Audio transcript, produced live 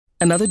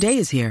Another day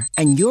is here,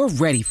 and you're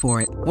ready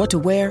for it. What to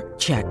wear?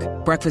 Check.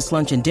 Breakfast,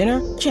 lunch, and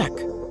dinner? Check.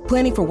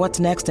 Planning for what's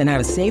next and how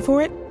to save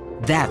for it?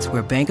 That's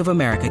where Bank of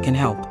America can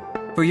help.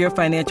 For your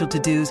financial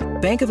to-dos,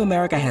 Bank of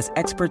America has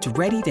experts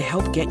ready to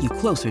help get you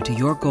closer to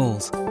your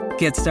goals.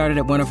 Get started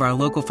at one of our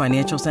local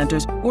financial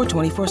centers or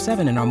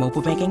 24/7 in our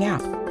mobile banking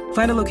app.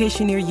 Find a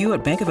location near you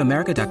at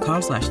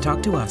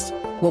bankofamerica.com/talktous.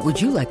 What would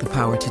you like the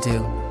power to do?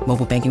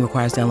 Mobile banking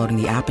requires downloading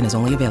the app and is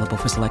only available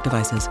for select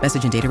devices.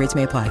 Message and data rates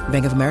may apply.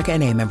 Bank of America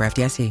N.A., member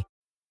FDIC.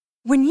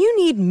 When you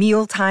need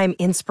mealtime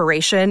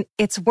inspiration,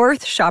 it's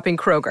worth shopping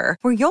Kroger,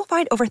 where you'll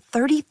find over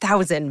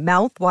 30,000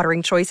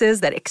 mouth-watering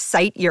choices that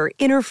excite your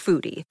inner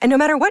foodie. And no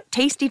matter what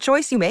tasty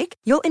choice you make,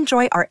 you'll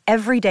enjoy our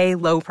everyday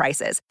low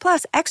prices,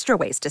 plus extra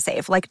ways to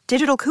save, like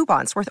digital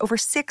coupons worth over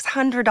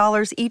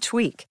 $600 each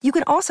week. You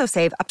can also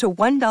save up to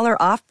 $1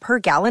 off per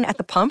gallon at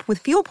the pump with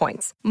fuel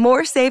points.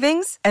 More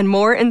savings and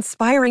more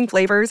inspiring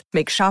flavors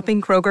make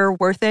shopping Kroger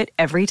worth it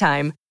every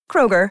time.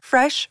 Kroger,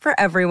 fresh for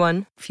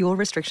everyone. Fuel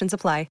restrictions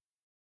apply.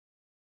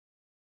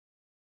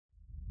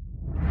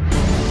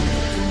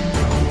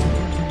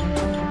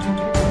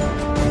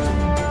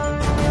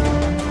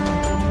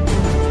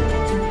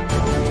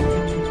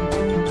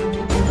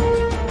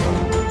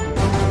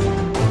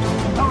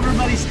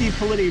 Steve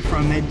Politi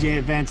from NJ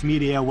Advanced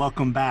Media.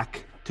 Welcome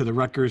back to the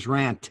Rutgers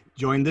Rant.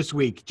 Joined this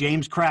week,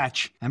 James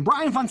Cratch and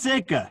Brian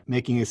Fonseca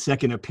making his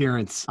second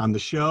appearance on the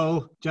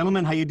show.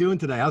 Gentlemen, how you doing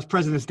today? How's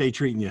President's Day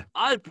treating you?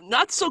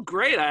 Not so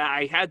great.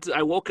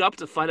 I woke up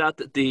to find out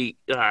that the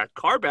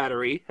car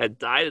battery had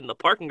died in the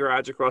parking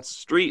garage across the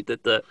street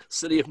that the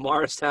city of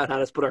Morristown had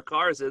us put our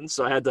cars in.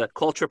 So I had to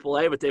call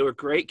AAA, but they were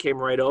great. Came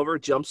right over,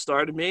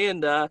 jump-started me,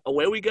 and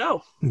away we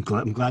go. I'm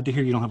glad to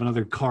hear you don't have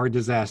another car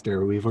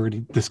disaster. We've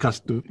already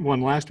discussed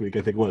one last week,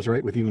 I think it was,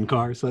 right, with you and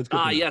cars. So that's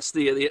good. Yes,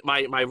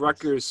 my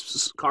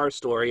Rutgers car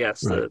store,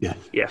 yes. Right,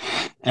 yeah.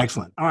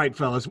 Excellent. All right,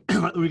 fellas,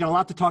 we got a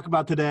lot to talk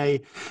about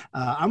today.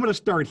 I'm going to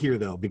start here,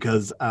 though,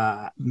 because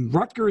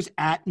Rutgers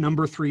at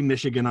number 3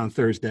 Michigan on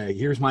Thursday.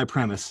 Here's my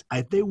premise.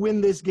 If they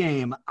win this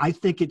game, I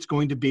think it's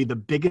going to be the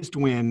biggest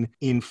win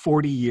in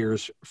 40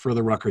 years for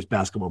the Rutgers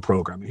basketball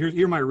program.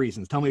 Here are my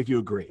reasons. Tell me if you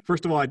agree.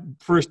 First of all,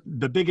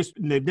 the biggest,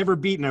 they've never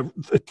beaten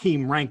a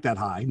team ranked that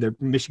high. They're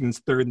Michigan's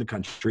 3rd in the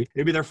country.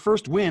 It'd be their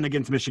first win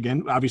against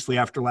Michigan, obviously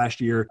after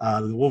last year.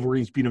 The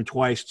Wolverines beat them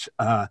twice,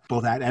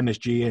 both at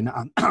MSG and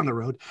on the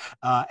road.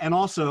 And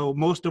also,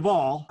 most of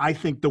all, I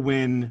think the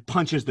win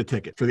punches the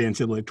ticket for the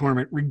NCAA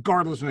tournament,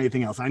 regardless of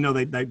anything else. I know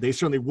they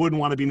certainly wouldn't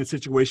want to be in a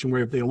situation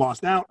where if they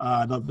lost out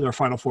their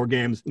final 4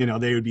 games,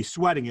 they would be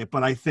sweating it.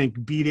 But I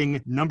think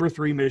beating number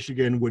 3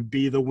 Michigan would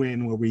be the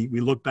win where we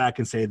look back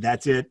and say,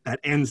 that's it. That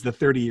ends the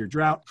 30-year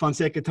drought.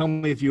 Fonseca, tell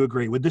me if you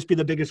agree. Would this be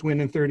the biggest win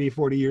in 30,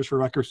 40 years for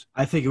Rutgers?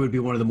 I think it would be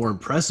one of the more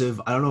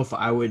impressive. I don't know if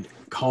I would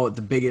call it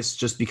the biggest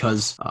just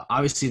because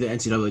obviously the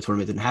NCAA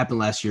tournament didn't happen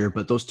last year,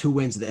 but those 2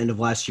 wins at the end of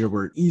last year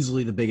were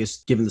easily the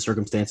biggest given the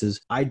circumstances.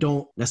 I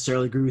don't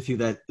necessarily agree with you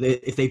that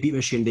if they beat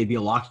Michigan, they'd be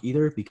a lock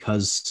either,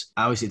 because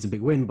obviously it's a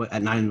big win, but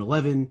at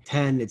 9-11,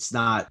 10, it's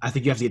not. I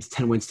think you have to get to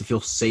 10 wins to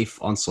feel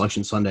safe on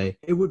Selection Sunday.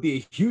 It would be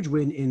a huge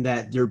win in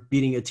that they're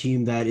beating a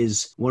team that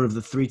is one of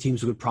the 3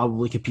 teams who could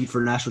probably compete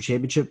for a national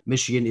championship.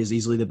 Michigan is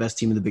easily the best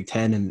team in the Big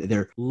Ten, and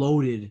they're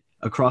loaded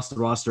across the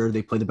roster.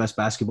 They play the best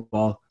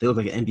basketball. They look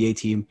like an NBA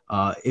team.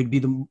 It'd be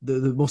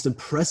the most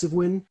impressive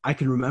win I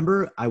can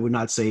remember. I would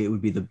not say it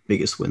would be the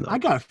biggest win, though. I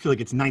got to feel like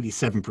it's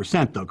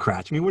 97%, though,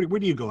 Cratch. I mean, where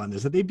do you go on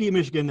this? If they beat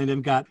Michigan, then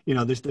they've got,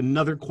 there's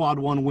another quad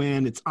 1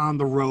 win. It's on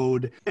the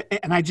road.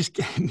 And I just,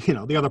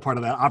 the other part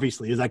of that,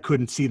 obviously, is I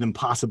couldn't see them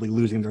possibly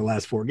losing their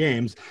last 4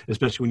 games,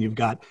 especially when you've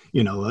got,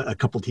 a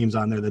couple teams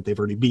on there that they've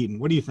already beaten.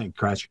 What do you think,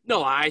 Cratch?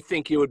 No, I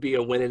think it would be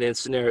a win-in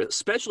scenario,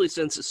 especially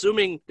since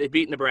assuming they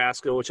beat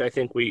Nebraska, which I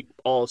think we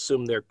all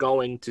assume they're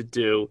going to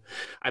do.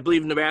 I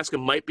believe Nebraska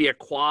might be a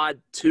quad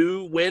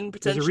 2 win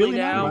potentially really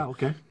now. Wow,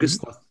 okay. Because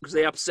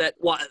they upset.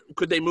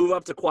 Could they move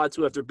up to quad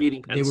 2 after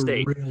beating Penn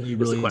State? They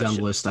were really down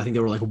the list. I think they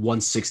were like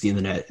 160 in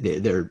the net.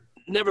 They're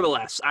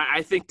Nevertheless,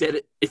 I think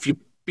that if you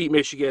beat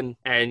Michigan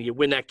and you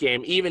win that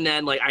game, even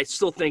then, I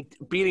still think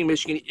beating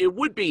Michigan, it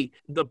would be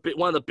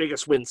one of the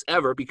biggest wins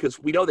ever, because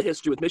we know the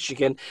history with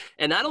Michigan.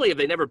 And not only have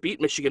they never beat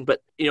Michigan,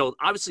 but,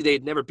 obviously they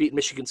had never beaten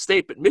Michigan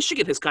State, but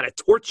Michigan has kind of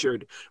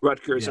tortured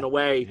Rutgers in a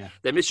way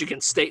that Michigan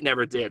State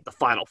never did. The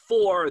Final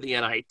Four, the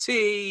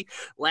NIT,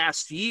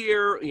 last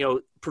year,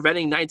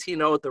 preventing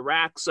 19-0 at the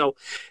rack. So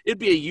it'd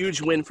be a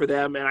huge win for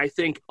them, and I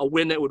think a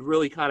win that would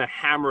really kind of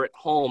hammer it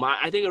home.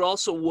 I think it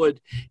also would,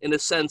 in a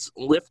sense,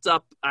 lift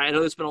up. I know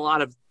there's been a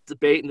lot of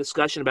debate and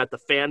discussion about the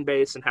fan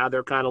base and how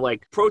they're kind of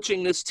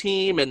approaching this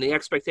team and the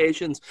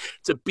expectations.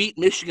 To beat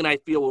Michigan, I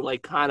feel,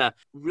 would kind of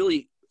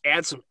really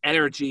add some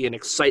energy and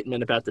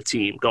excitement about the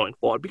team going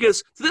forward.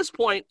 Because to this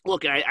point,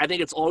 look, I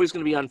think it's always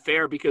going to be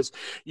unfair because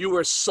you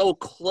were so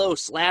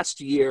close last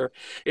year.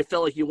 It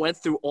felt like you went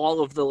through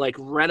all of the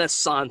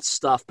Renaissance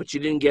stuff, but you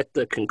didn't get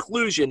the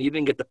conclusion. You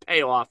didn't get the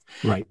payoff.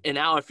 Right. And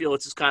now I feel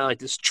it's just kind of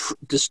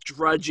this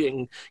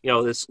drudging,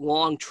 this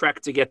long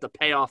trek to get the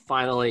payoff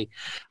finally.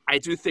 I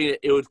do think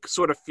it would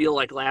sort of feel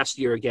like last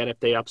year again if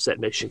they upset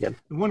Michigan.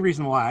 One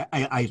reason why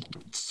I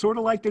sort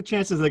of like their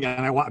chances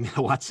again, I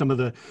watched some of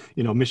the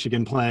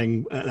Michigan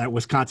playing that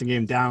Wisconsin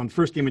game down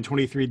first game in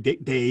 23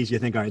 days. You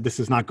think, all right, this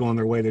is not going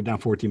their way. They're down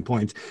 14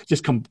 points.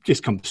 Just come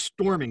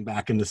storming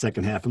back in the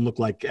second half and look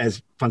like,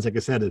 as Fonseca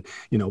said,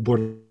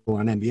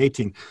 borderline NBA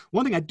team.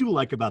 One thing I do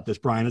like about this,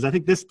 Brian, is I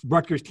think this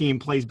Rutgers team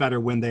plays better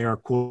when they are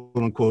quote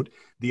unquote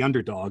the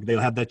underdog. They'll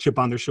have that chip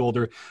on their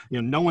shoulder.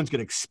 No one's going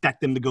to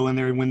expect them to go in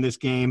there and win this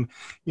game.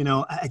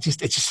 It's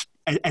just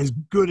as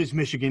good as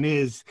Michigan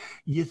is,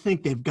 you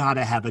think they've got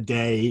to have a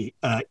day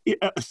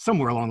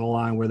somewhere along the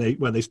line where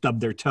they stub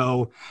their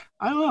toe.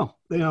 I don't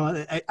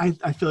know.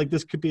 I feel like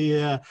this could be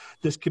an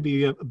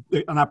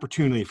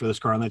opportunity for the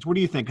Scarlet Knights. What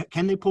do you think?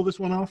 Can they pull this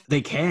one off?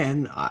 They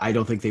can. I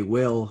don't think they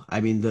will. I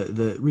mean,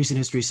 the recent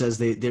history says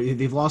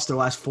they've lost their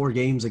last 4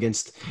 games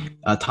against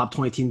top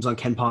 20 teams on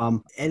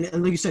KenPom. And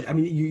like you said, I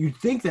mean, you'd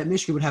think that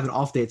Michigan would have an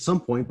off day at some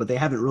point, but they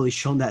haven't really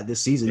shown that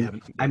this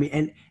season. I mean,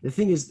 and the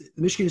thing is,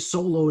 Michigan is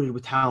so loaded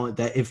with talent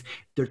that if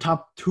their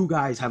top 2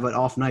 guys have an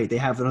off night, they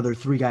have another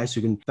 3 guys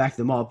who can back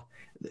them up.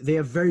 They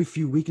have very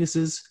few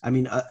weaknesses. I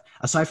mean,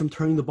 aside from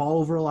turning the ball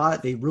over a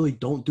lot, they really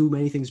don't do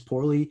many things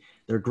poorly.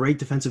 They're a great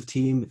defensive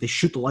team. They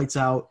shoot the lights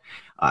out.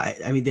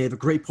 I mean, they have a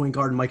great point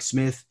guard, Mike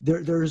Smith.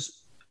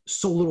 There's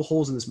so little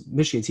holes in this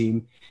Michigan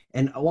team.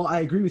 And while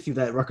I agree with you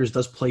that Rutgers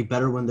does play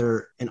better when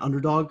they're an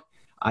underdog,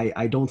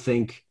 I don't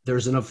think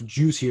there's enough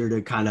juice here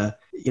to kind of,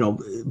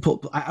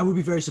 I would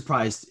be very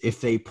surprised if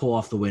they pull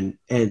off the win.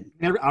 And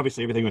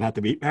obviously everything would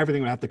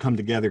have to come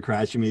together,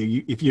 Crash. I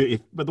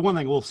mean, but the one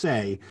thing we'll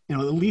say, at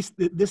least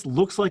this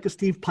looks like a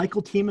Steve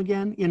Peichel team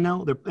again,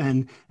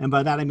 and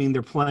by that I mean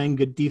they're playing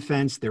good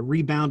defense, they're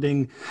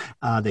rebounding,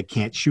 they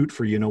can't shoot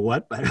for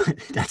what, but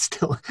that's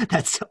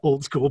the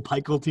old school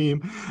Peichel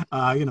team.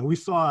 We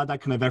saw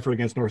that kind of effort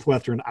against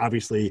Northwestern,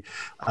 obviously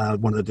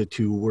one of the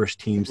 2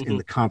 worst teams in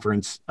the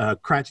conference.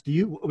 Cratch,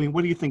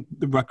 what do you think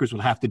the Rutgers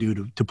will have to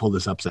do to pull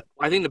this upset?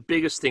 I think the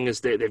biggest thing is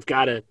they've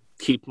got to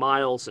keep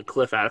Miles and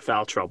Cliff out of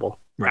foul trouble.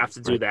 Have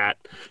to do that.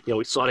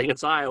 We saw it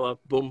against Iowa.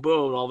 Boom,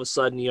 boom. All of a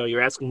sudden,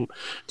 you're asking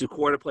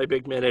Ducour to play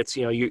big minutes.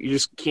 You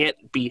just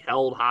can't be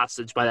held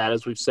hostage by that,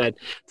 as we've said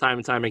time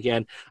and time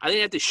again. I think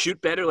they have to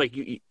shoot better. Like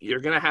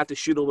you're going to have to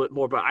shoot a little bit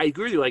more. But I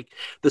agree with you. Like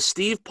the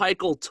Steve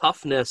Peichel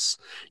toughness,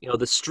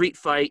 the street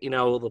fight,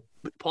 the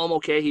Paul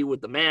Mulcahy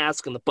with the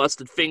mask and the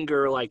busted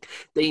finger, like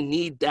they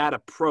need that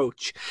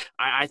approach.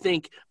 I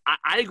think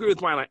I agree with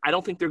Brian. I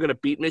don't think they're going to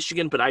beat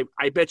Michigan, but I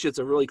bet you it's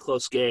a really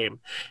close game.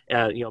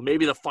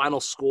 Maybe the final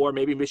score,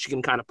 maybe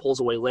Michigan kind of pulls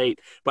away late,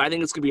 but I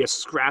think it's going to be a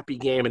scrappy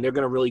game, and they're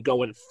going to really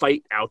go and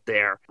fight out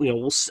there.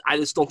 I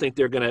just don't think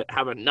they're going to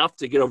have enough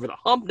to get over the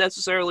hump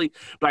necessarily,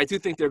 but I do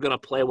think they're going to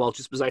play well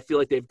just because I feel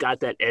like they've got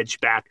that edge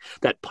back,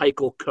 that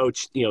Peichel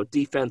coach,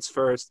 defense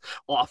first,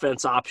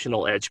 offense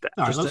optional edge back.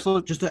 All right,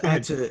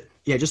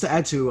 just to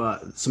add to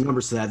some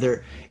numbers to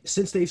that,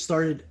 since they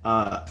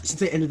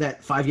ended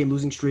that 5-game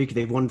losing streak,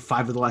 they've won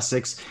 5 of the last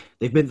 6.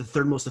 They've been the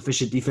 3rd most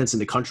efficient defense in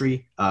the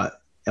country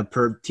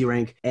per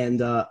T-Rank.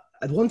 And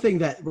one thing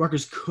that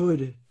Rutgers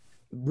could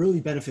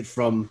really benefit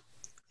from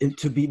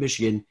to beat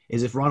Michigan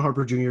is if Ron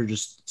Harper Jr.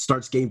 just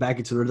starts getting back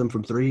into the rhythm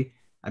from 3.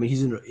 I mean,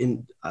 he's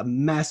in a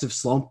massive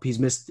slump. He's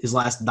missed his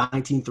last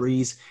 19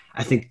 threes.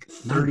 I think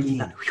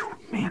 39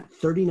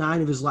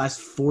 of his last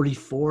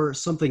 44,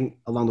 something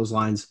along those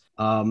lines.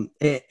 And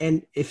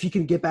if he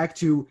can get back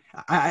to,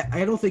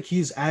 I don't think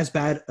he's as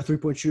bad a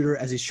 3-point shooter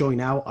as he's showing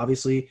now.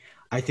 Obviously,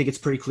 I think it's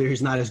pretty clear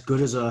he's not as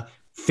good as a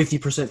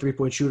 50%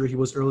 3-point shooter he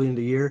was early in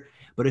the year.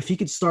 But if he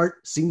could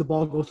start seeing the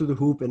ball go through the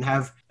hoop and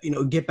have,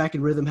 get back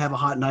in rhythm, have a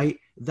hot night,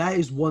 that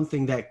is one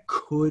thing that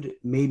could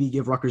maybe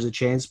give Rutgers a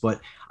chance.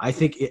 But I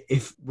think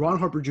if Ron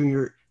Harper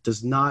Jr.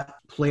 does not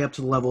play up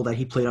to the level that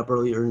he played up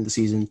earlier in the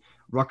season,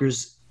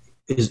 Rutgers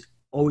is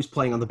always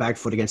playing on the back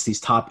foot against these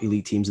top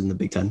elite teams in the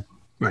Big Ten.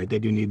 Right, they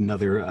do need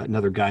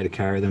another guy to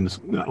carry them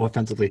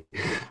offensively.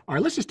 All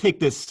right, let's just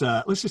take this.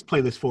 Let's just play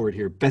this forward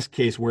here. Best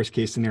case, worst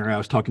case scenario. I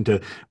was talking to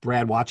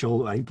Brad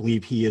Watchell. I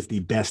believe he is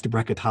the best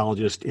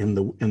bracketologist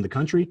in the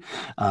country.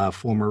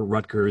 Former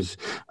Rutgers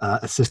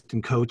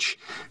assistant coach,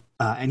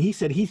 and he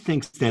said he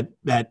thinks that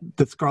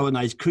the Scarlet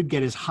Knights could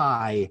get as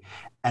high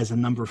as a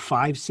number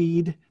 5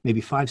 seed, maybe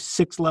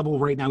 5-6 level.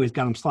 Right now, he's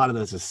got them slotted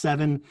as a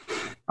 7.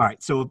 All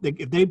right, so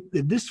if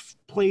this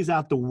plays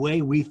out the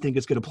way we think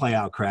it's going to play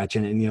out, Cratch,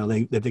 and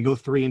if they go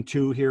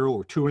 3-2 here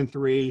or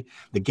 2-3,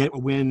 they get a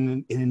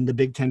win in the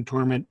Big Ten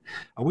tournament.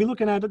 Are we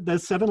looking at the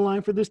 7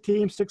 line for this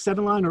team,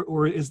 6-7 line,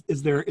 or is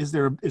there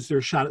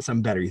a shot at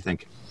something better? You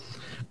think?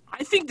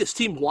 I think this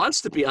team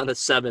wants to be on the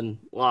 7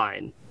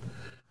 line.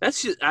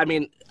 That's just, I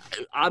mean,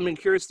 I'm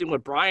curious to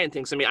what Brian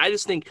thinks. I mean, I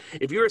just think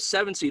if you're a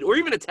 7 seed or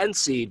even a 10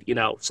 seed,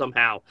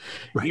 somehow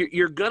Right.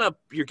 you're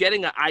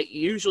getting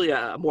usually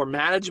a more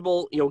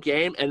manageable,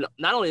 game. And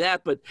not only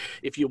that, but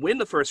if you win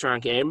the first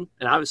round game,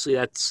 and obviously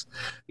that's,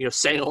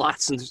 saying a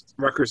lot since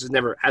Rutgers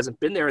hasn't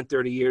been there in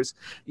 30 years,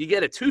 you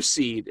get a 2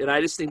 seed. And I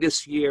just think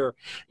this year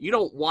you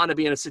don't want to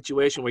be in a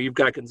situation where you've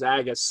got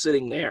Gonzaga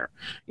sitting there,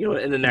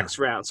 in the next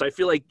round. So I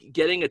feel like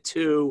getting a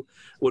 2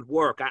 would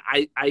work.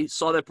 I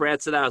saw that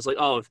Brad said that. I was like,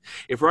 oh,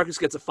 if Rutgers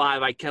gets a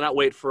 5, I cannot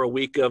wait for a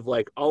week of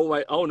like,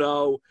 oh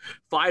no,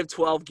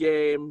 5-12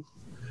 game.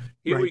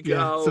 Here we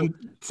go.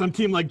 Some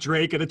team like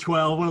Drake at a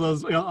 12, one of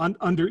those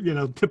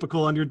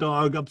typical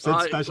underdog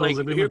upset specials.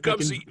 Like, here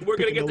comes we're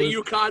gonna get the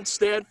UConn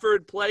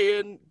Stanford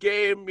play-in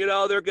game.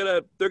 They're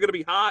gonna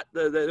be hot.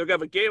 They're gonna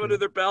have a game under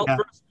their belt.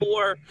 First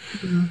 4.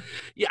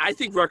 Yeah, I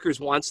think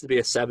Rutgers wants to be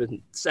a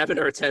 7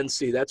 or a 10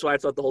 seed. That's why I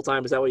thought the whole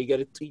time is that way you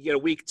get a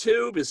week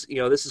 2 because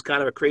this is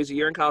kind of a crazy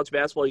year in college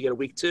basketball. You get a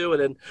week 2,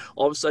 and then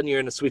all of a sudden you're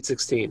in the Sweet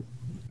 16.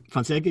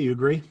 Fonseca, you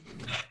agree?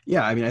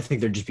 Yeah, I mean, I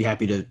think they'd just be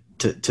happy to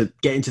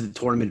get into the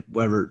tournament,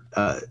 whatever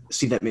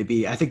seed that may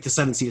be. I think the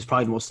 7 seed is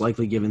probably the most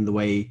likely given the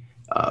way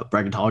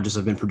bracketologists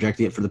have been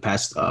projecting it for the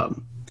past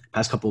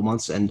couple of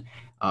months. And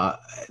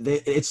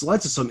it's led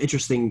to some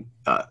interesting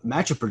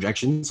matchup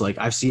projections. Like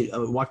I've seen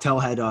Wachtel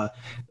had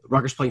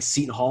Rutgers playing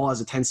Seton Hall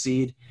as a 10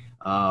 seed.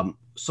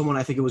 Someone,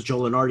 I think it was Joe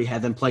Lenardi,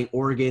 had them playing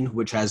Oregon,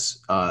 which has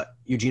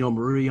Eugenio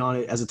Maruri on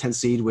it as a 10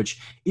 seed, which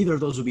either of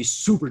those would be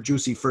super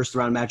juicy first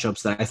round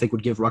matchups that I think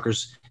would give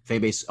Rutgers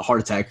fan base a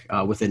heart attack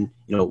within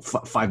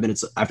 5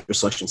 minutes after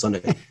Selection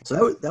Sunday.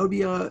 So that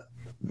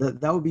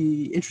would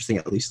be interesting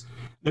at least.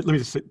 Let me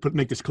just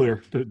make this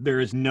clear. There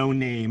is no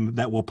name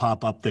that will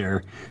pop up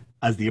there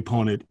as the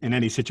opponent in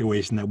any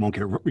situation that won't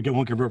give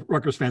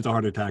Rutgers fans a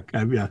heart attack.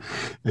 I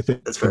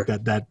think that's fair.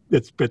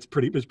 It's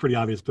pretty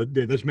obvious. But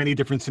there's many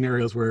different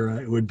scenarios where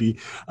it would be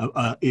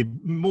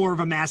more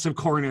of a massive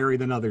coronary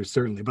than others,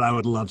 certainly. But I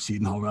would love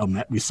Seton Hall.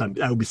 That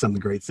would be something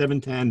great.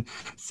 7-10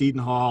 Seton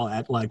Hall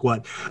at like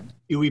what?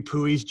 Uwe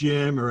Pui's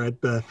gym or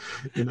at the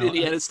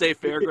Indiana State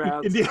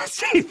Fairgrounds. Indiana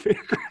State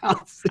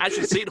Fairgrounds.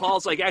 Actually, Seton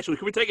Hall's like, can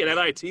we take an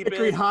NIT bid?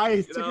 Hickory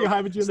High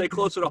gym. Stay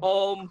closer to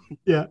home.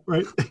 Yeah,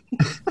 right.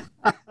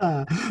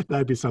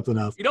 That'd be something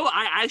else.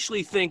 I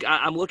actually think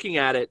I'm looking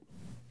at it.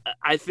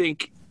 I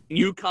think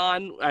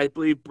UConn, I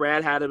believe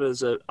Brad had him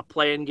as a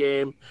play-in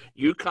game.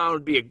 UConn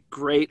would be a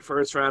great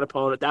first-round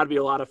opponent. That would be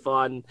a lot of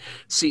fun.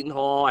 Seton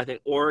Hall, I think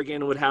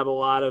Oregon would have a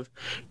lot of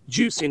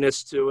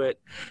juiciness to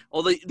it.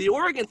 Although the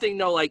Oregon thing,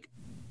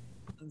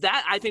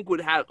 that I think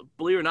would have,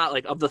 believe it or not,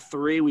 like of the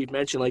 3 we've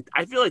mentioned, like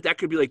I feel like that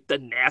could be like the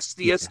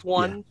nastiest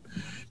one.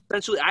 Yeah.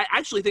 Essentially, I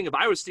actually think if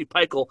I was Steve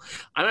Peichel,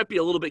 I might be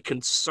a little bit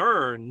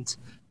concerned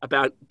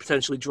about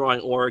potentially drawing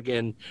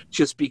Oregon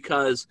just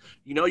because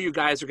you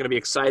guys are going to be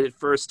excited.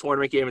 First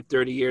tournament game in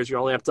 30 years, you're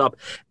only up.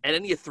 And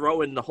then you throw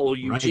in the whole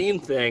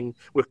Eugene thing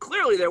where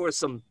clearly there were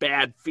some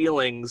bad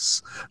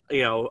feelings,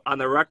 on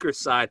the Rutgers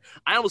side.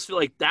 I almost feel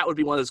like that would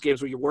be one of those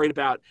games where you're worried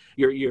about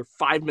you're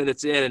 5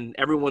 minutes in and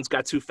everyone's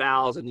got 2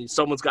 fouls and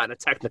someone's gotten a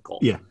technical.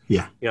 Yeah.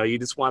 You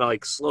just want to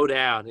like slow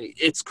down.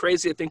 It's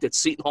crazy to think that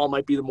Seton Hall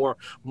might be the more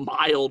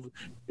mild,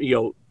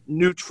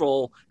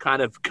 neutral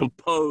kind of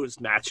composed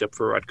matchup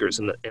for Rutgers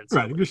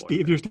right.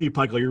 If you're Steve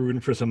Peichel, you're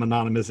rooting for some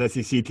anonymous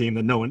SEC team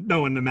that no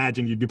one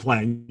imagined you'd be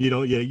playing. You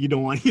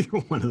don't want either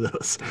one of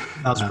those.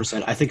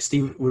 1,000%. I think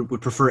Steve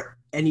would prefer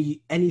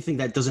anything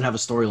that doesn't have a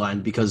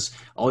storyline because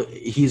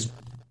he's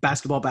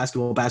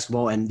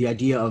basketball, and the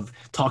idea of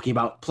talking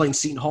about playing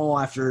Seton Hall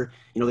after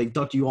they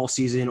ducked you all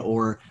season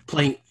or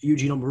playing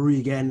Eugenio Maruri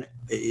again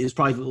is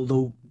probably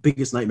the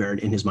biggest nightmare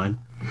in his mind.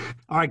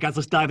 All right, guys,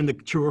 let's dive into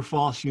true or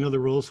false. You know the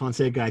rules,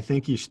 Fonseca. I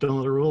think you still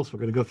know the rules. We're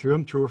going to go through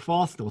them, true or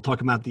false. Then we'll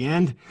talk about the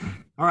end.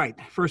 All right,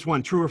 first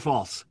one, true or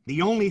false.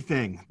 The only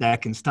thing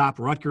that can stop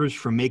Rutgers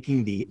from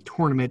making the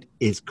tournament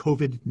is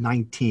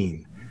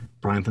COVID-19.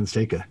 Brian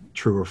Fonseca,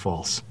 true or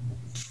false?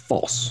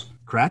 False.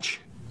 Cratch?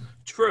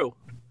 True.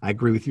 I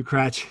agree with you,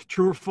 Cratch.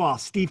 True or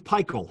false? Steve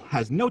Peichel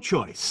has no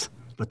choice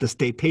but to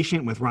stay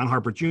patient with Ron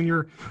Harper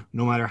Jr.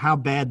 no matter how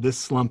bad this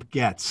slump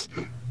gets.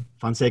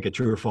 Fonseca,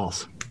 true or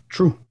false?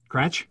 True.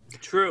 Cratch?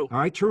 True. All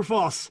right, true or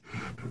false?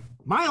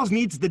 Miles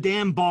needs the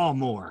damn ball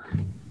more.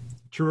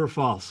 True or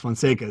false?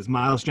 Fonseca, is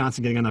Miles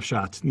Johnson getting enough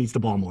shots? Needs the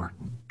ball more.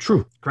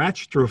 True.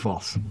 Cratch, true or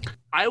false?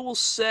 I will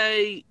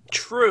say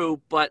true,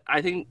 but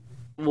I think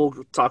we'll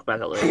talk about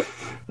that later.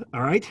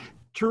 All right.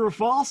 True or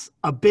false?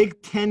 A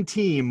Big Ten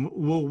team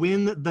will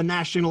win the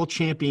national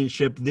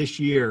championship this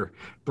year.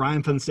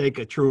 Brian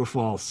Fonseca, true or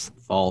false?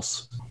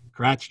 False.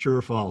 Cratch, true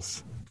or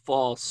false?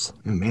 False.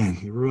 Oh, man,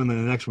 you're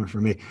ruining the next one for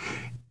me.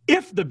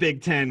 If the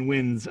Big Ten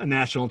wins a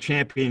national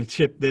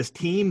championship this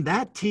year,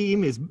 that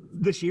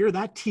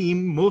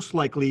team most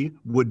likely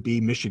would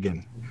be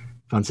Michigan.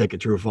 Fonseca,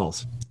 true or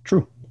false?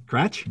 True.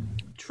 Cratch?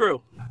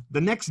 True.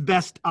 The next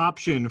best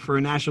option for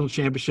a national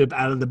championship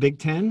out of the Big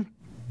Ten?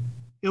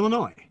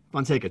 Illinois.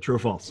 Fonseca, true or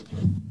false?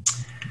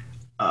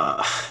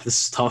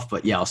 This is tough,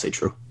 but yeah, I'll say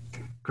true.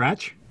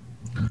 Cratch?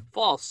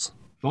 False.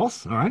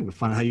 False. All right. We'll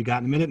find out how you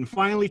got in a minute. And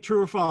finally,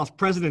 true or false?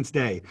 President's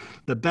Day.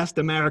 The best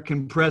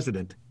American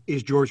president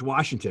is George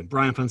Washington.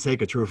 Brian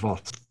Fonseca, true or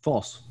false?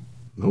 False.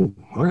 Oh,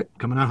 all right.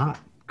 Coming out hot.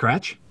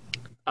 Cratch?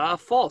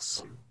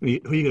 False. Who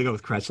are you gonna go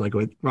with, Cratch? Like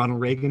with Ronald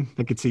Reagan?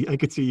 I could see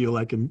you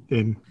like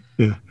in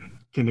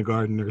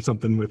kindergarten or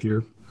something with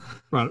your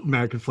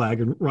American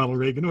flag and Ronald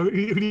Reagan. Who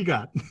do you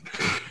got?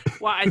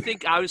 Well, I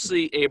think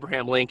obviously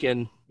Abraham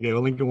Lincoln. Yeah,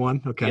 well, Lincoln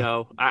won. Okay. You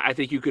know, I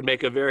think you could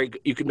make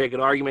an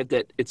argument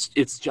that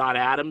it's John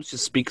Adams,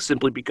 just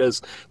simply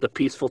because the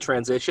peaceful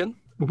transition.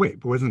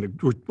 Wait, but wasn't it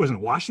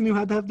Washington who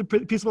had to have the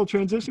peaceful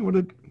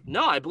transition?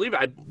 No, I believe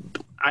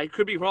I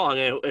could be wrong.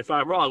 If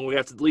I'm wrong, we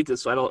have to delete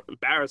this so I don't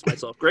embarrass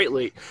myself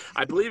greatly.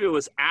 I believe it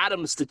was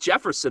Adams to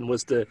Jefferson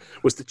was the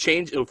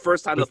change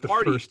first time the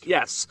party. First,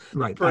 yes,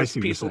 right. First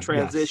peaceful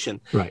transition.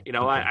 Yes. Right. You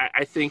know, okay.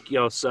 I think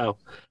so.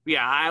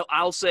 Yeah,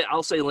 I'll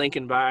say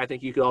Lincoln, but I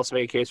think you could also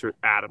make a case for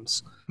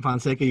Adams.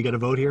 Fonseca, you got a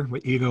vote here.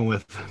 What are you going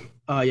with?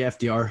 Yeah,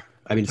 FDR.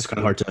 I mean, it's kind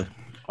of hard to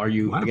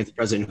argue against the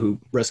president who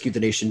rescued the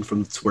nation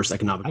from its worst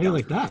economic. I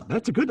like that.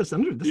 That's a good.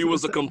 He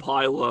was a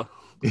compiler.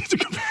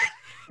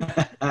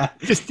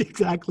 Just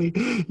exactly.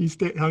 He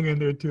hung in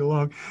there too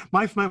long.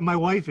 My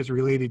wife is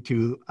related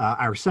to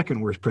our second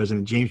worst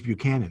president, James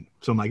Buchanan.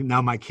 So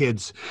now my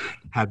kids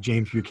have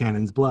James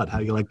Buchanan's blood. How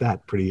do you like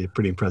that? Pretty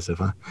impressive,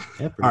 huh?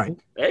 Yeah, pretty all right.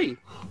 Cool. Hey.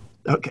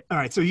 Okay. All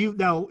right. So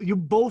you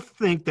both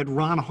think that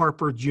Ron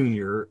Harper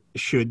Jr.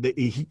 should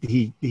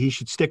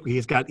stick.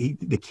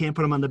 They can't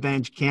put him on the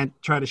bench. Can't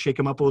try to shake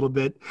him up a little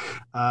bit.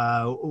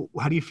 How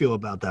do you feel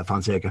about that,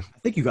 Fonseca? I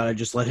think you got to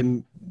just let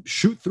him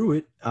shoot through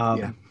it.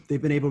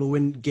 They've been able to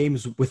win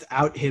games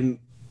without him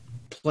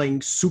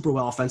playing super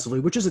well offensively,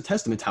 which is a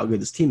testament to how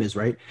good this team is,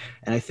 right?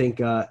 And I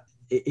think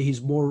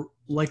he's more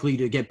likely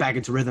to get back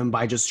into rhythm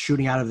by just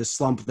shooting out of this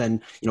slump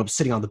than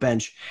sitting on the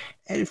bench.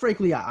 And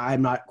frankly,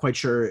 I'm not quite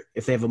sure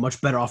if they have a much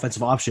better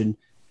offensive option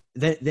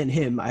than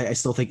him. I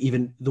still think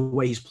even the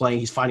way he's playing,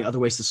 he's finding other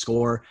ways to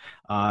score,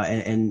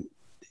 and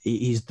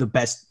he's the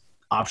best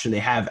option they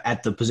have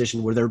at the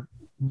position where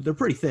they're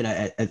pretty thin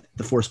at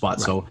the 4 spot.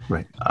 Right, so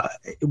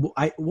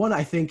right.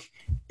 I think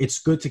it's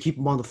good to keep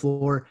him on the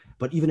floor,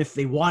 but even if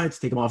they wanted to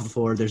take him off the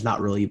floor, there's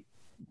not really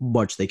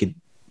much they could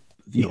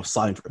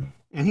slide for him.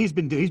 And he's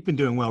been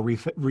doing well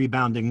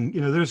rebounding.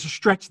 There's a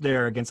stretch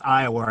there against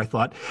Iowa where I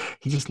thought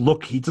he was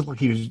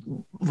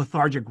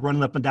lethargic,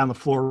 running up and down the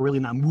floor, really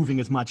not moving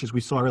as much as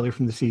we saw earlier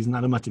from the season.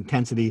 Not as much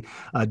intensity.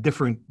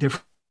 Different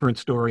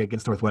story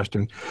against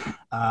Northwestern.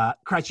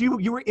 Kratz,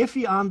 you were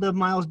iffy on the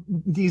Miles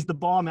D's the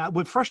ball.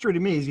 What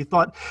frustrated me is you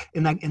thought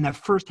in that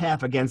first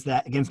half against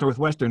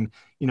Northwestern,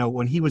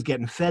 when he was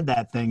getting fed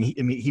that thing,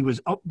 he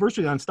was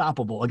virtually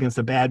unstoppable against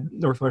a bad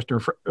Northwestern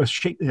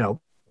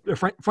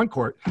front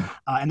court,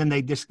 and then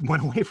they just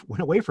went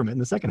away from it in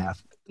the second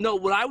half. No,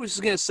 what I was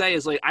going to say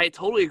is I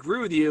totally agree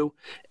with you,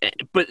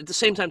 but at the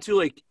same time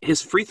too,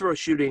 his free throw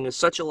shooting is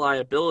such a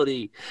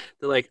liability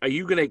that are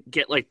you going to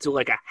get to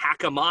a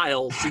hack a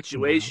mile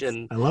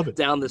situation I love it.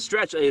 down the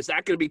stretch? Is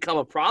that going to become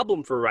a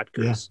problem for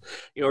Rutgers?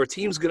 Yeah. Our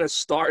team's going to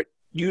start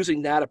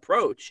using that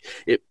approach.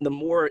 The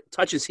more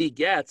touches he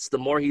gets, the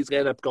more he's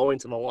going to end up going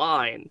to the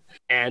line.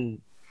 And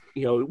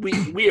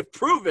we have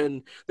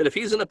proven that if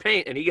he's in the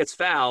paint and he gets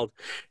fouled,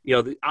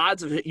 the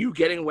odds of you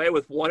getting away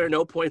with 1 or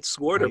no points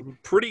scored are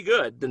pretty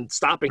good than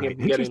stopping him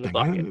from getting the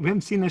bucket. We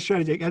haven't seen that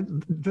strategy.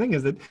 The thing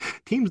is that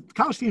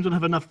college teams don't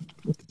have enough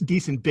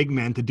decent big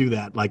men to do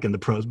that like in the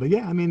pros. But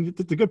yeah,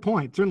 it's a good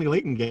point. Certainly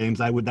late in games,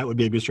 that would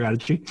be a good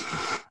strategy.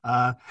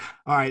 All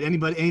right,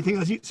 anything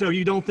else? So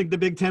you don't think the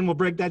Big Ten will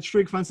break that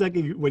streak,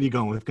 Fonseca? What are you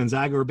going with,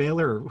 Gonzaga or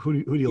Baylor, or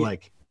who do you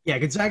like? Yeah,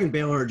 Gonzaga and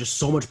Baylor are just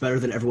so much better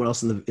than everyone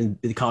else in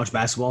the college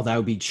basketball that I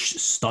would be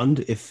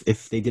stunned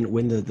if they didn't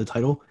win the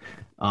title.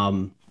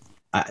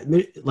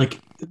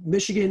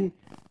 Michigan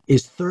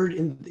is third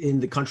in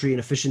the country in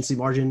efficiency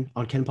margin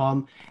on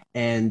KenPom,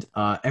 and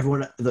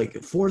everyone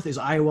fourth is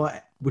Iowa,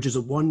 which is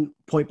 1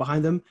 point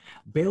behind them.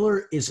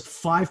 Baylor is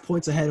 5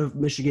 points ahead of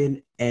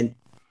Michigan, and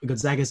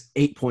Gonzaga is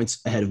 8 points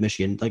ahead of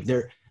Michigan.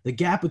 The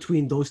gap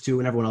between those two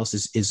and everyone else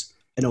is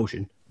an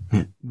ocean.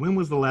 When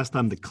was the last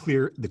time the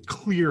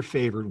clear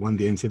favorite won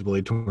the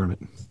NCAA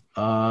tournament?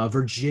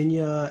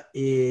 Virginia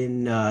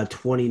in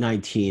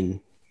 2019.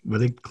 Were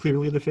they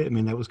clearly the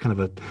favorite? That was kind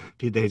of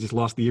they just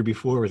lost the year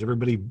before. Was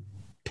everybody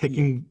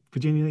picking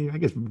Virginia? I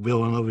guess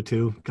Villanova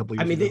too. A couple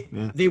of years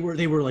ago. They were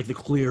the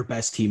clear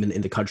best team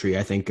in the country.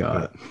 I think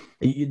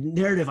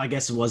narrative, I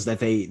guess, was that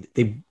they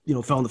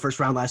fell in the first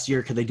round last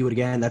year. Could they do it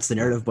again? That's the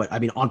narrative. But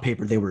on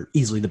paper, they were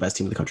easily the best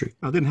team in the country.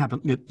 It didn't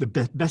happen.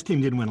 The best team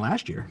didn't win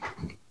last year.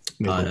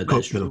 The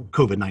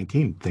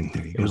COVID-19 thing.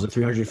 There you go. It was a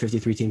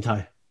 353 team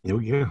tie.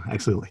 Yeah,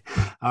 absolutely.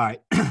 All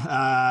right.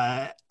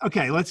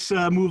 Okay, let's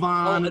move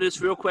on. Just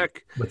real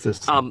quick. What's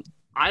this?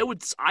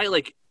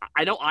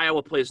 I know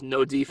Iowa plays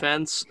no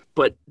defense,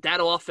 but that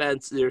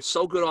offense, they're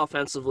so good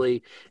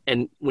offensively.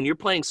 And when you're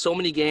playing so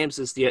many games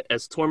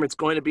as tournament's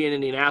going to be in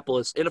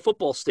Indianapolis in a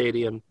football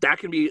stadium, that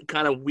can be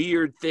kind of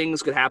weird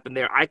things could happen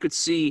there. I could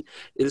see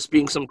this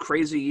being some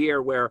crazy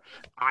year where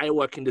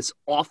Iowa can just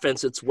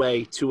offense its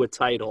way to a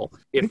title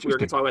if we're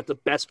going to talk about the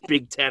best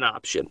Big Ten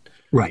option.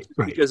 Right.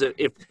 Because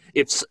if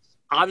it's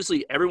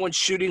obviously, everyone's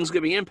shooting is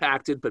going to be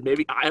impacted, but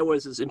maybe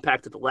Iowa's is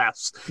impacted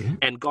less. Yeah.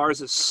 And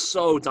Garza is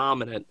so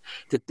dominant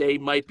that they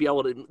might be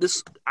able to.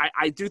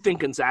 I do think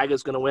Gonzaga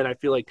is going to win. I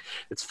feel like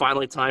it's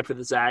finally time for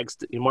the Zags,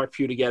 Mark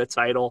Few, to get a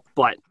title.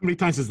 But how many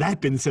times has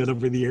that been said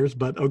over the years?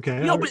 But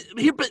okay.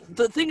 But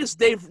the thing is,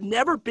 they've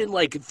never been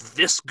like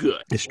this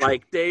good.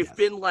 Like they've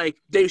been like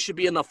they should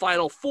be in the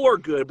Final Four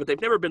good, but they've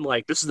never been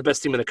like this is the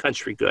best team in the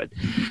country good.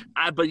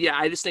 But yeah,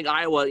 I just think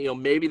Iowa.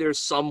 Maybe there's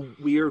some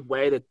weird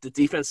way that the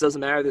defense doesn't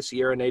matter this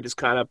year. And they just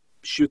kind of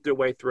shoot their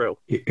way through.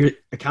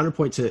 A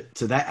counterpoint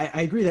to that,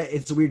 I agree that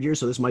it's a weird year,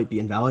 so this might be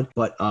invalid,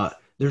 but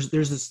there's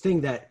this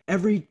thing that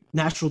every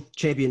national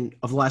champion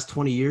of the last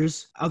 20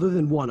 years, other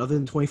than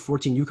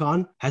 2014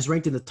 UConn, has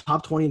ranked in the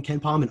top 20 in Ken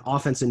Pom in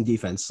offense and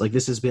defense. Like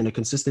this has been a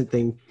consistent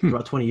thing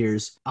throughout 20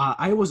 years.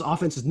 Iowa's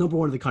offense is number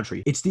 1 in the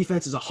country. Its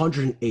defense is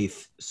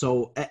 108th.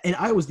 So, and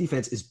Iowa's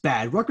defense is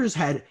bad. Rutgers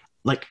had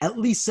like at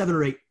least 7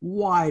 or 8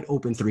 wide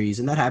open threes,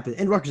 and that happened.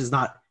 And Rutgers is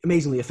not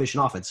amazingly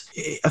efficient offense.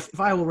 If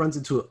Iowa runs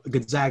into a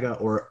Gonzaga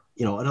or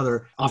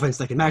another offense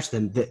that can match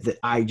them, that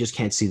I just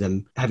can't see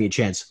them having a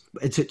chance.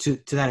 To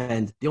that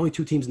end, the only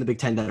 2 teams in the Big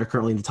Ten that are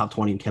currently in the top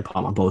 20 in Ken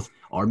Pom on both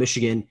are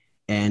Michigan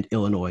and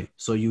Illinois.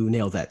 So you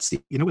nailed that,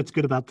 Steve. You know what's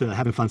good about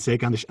having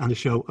Fonseca on the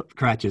show,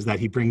 Kratch, is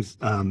that he brings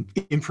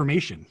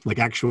information, like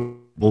actual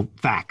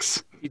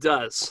facts. He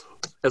does,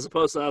 as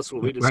opposed to us,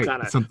 where we just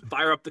kind of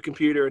fire up the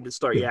computer and just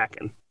start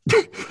yakking.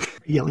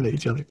 Yelling at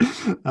each other.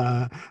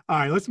 All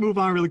right, let's move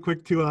on really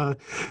quick to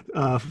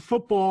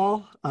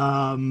football.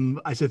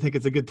 I still think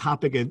it's a good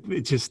topic.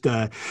 It's just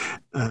the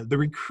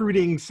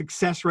recruiting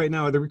success right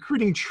now, or the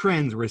recruiting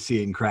trends we're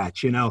seeing,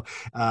 Kratch.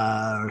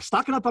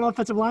 Stocking up on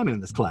offensive linemen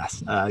in this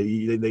class.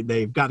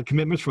 They've got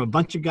commitments from a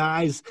bunch of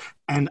guys.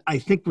 And I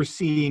think we're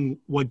seeing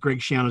what Greg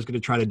Schiano is going to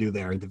try to do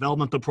there. A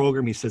developmental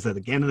program, he says that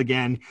again and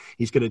again.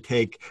 He's going to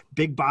take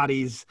big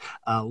bodies,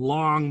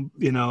 long,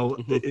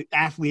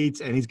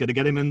 athletes, and he's going to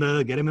get him in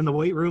the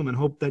weight room and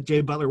hope that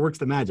Jay Butler works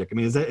the magic. I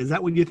mean, is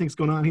that what you think is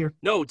going on here?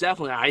 No,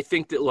 definitely. I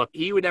think that, look,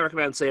 he would never come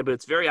out and say it, but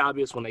it's very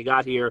obvious when they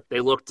got here. They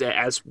looked at,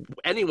 as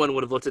anyone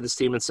would have looked at this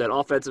team and said,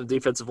 offensive and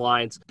defensive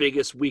lines,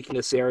 biggest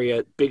weakness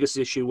area, biggest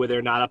issue where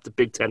they're not up to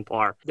Big Ten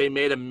par. They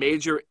made a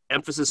major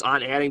emphasis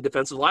on adding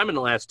defensive linemen in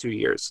the last 2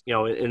 years.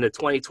 In the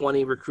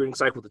 2020 recruiting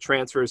cycle with the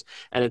transfers,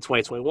 and in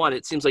 2021,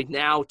 it seems like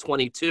now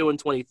 22 and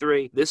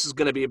 23, this is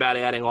going to be about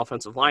adding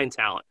offensive line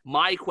talent.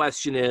 My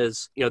question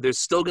is, there's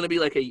still going to be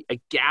like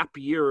a gap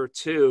year or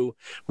two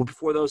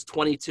before those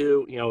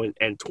 22,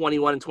 and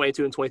 21 and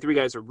 22 and 23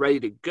 guys are ready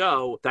to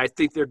go. That I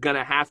think they're going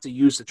to have to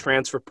use the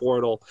transfer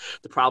portal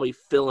to probably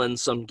fill in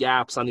some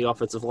gaps on the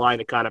offensive line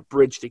to kind of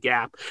bridge the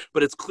gap.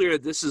 But it's clear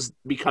this is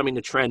becoming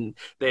a trend.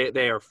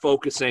 They are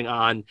focusing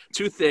on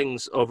 2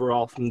 things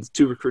overall from the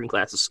 2 recruiting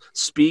classes: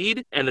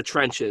 speed and the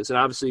trenches. And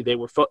obviously they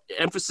were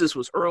emphasis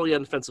was early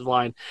on the defensive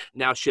line,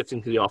 now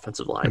shifting to the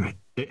offensive line. Right.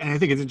 And I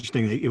think it's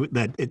interesting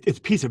that it's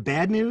a piece of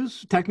bad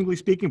news, technically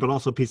speaking, but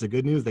also a piece of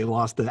good news. They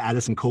lost to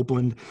Addison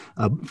Copeland,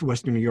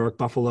 Western New York,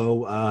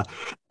 Buffalo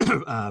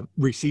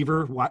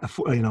receiver,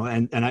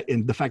 and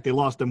the fact they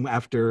lost him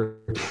after,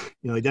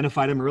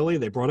 identified him early,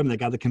 they brought him, they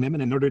got the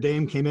commitment, and Notre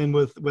Dame came in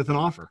with an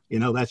offer.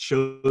 That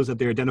shows that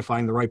they're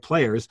identifying the right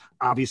players.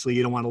 Obviously,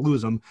 you don't want to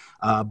lose them,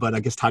 but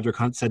I guess Todrick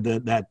Hunt said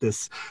that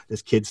this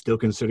kid's still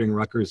considering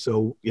Rutgers,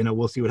 so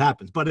we'll see what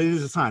happens. But it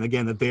is a sign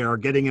again that they are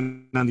getting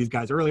in on these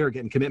guys earlier,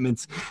 getting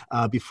commitments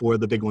before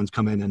the big ones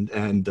come in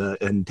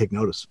and take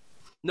notice.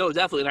 No,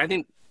 definitely, and I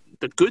think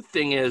the good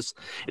thing is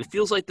it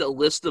feels like the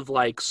list of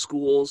like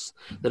schools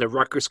that a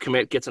Rutgers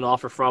commit gets an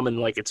offer from and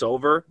like it's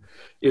over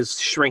is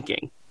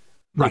shrinking.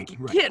 Right. You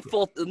can't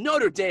fault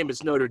Notre Dame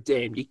is Notre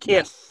Dame. You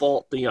can't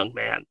fault the young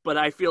man. But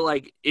I feel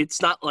like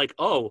it's not like,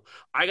 oh,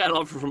 I got an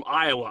offer from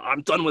Iowa,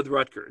 I'm done with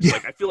Rutgers.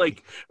 Like I feel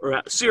like,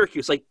 or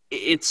Syracuse, like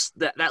it's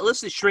that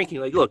list is shrinking.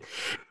 Like, look.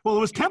 Well, it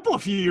was Temple a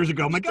few years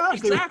ago. My gosh.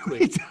 Exactly.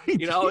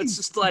 It's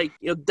just like,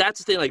 that's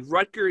the thing. Like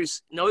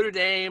Rutgers, Notre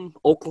Dame,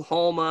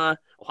 Oklahoma,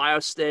 Ohio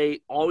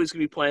State, always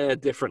going to be playing at a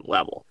different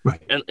level.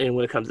 Right. And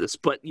when it comes to this.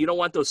 But you don't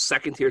want those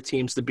second-tier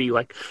teams to be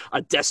like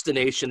a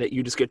destination that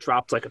you just get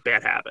dropped like a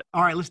bad habit.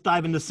 All right, let's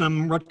dive into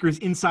some Rutgers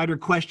Insider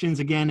questions.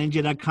 Again,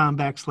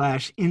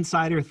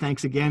 NJ.com/insider.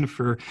 Thanks again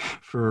for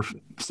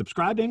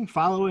subscribing,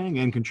 following,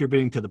 and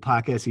contributing to the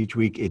podcast each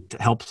week. It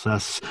helps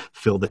us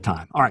fill the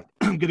time. All right,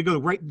 I'm going to go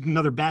right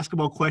another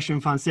basketball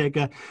question,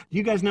 Fonseca. Do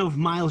you guys know if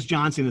Miles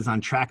Johnson is on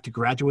track to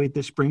graduate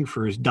this spring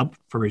for his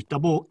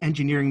double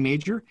engineering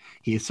major?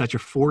 He is such a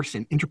force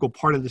and integral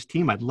part of this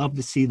team. I'd love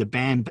to see the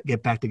band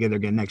get back together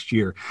again next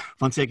year.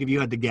 Fonseca, if you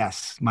had to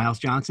guess, Miles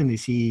Johnson,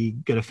 is he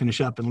going to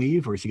finish up and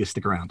leave, or is he going to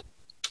stick around?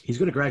 He's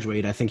going to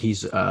graduate. I think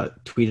he's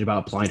tweeted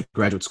about applying to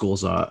graduate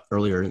schools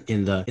earlier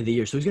in the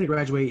year. So he's going to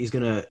graduate. He's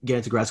going to get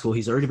into grad school.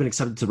 He's already been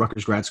accepted to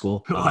Rutgers grad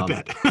school. I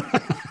bet.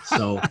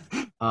 So,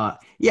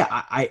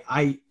 yeah,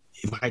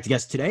 if I had to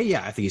guess today,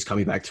 yeah, I think he's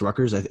coming back to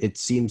Rutgers. It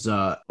seems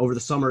over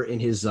the summer in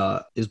his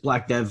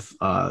Black Dev,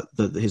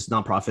 his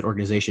nonprofit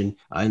organization,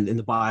 in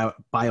the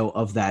bio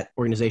of that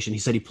organization, he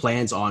said he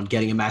plans on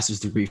getting a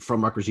master's degree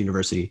from Rutgers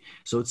University.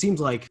 So it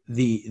seems like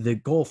the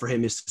goal for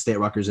him is to stay at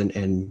Rutgers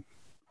and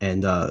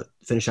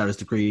finish out his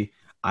degree.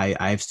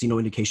 I've seen no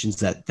indications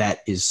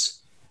that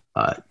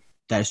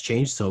has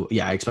changed. So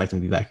yeah, I expect him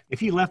to be back. If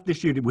he left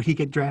this year, would he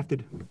get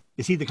drafted?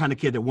 Is he the kind of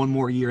kid that one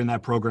more year in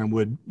that program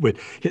would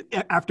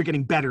after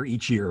getting better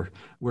each year,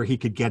 where he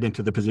could get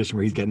into the position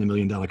where he's getting $1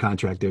 million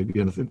contract,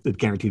 the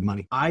guaranteed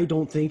money? I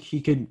don't think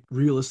he could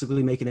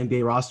realistically make an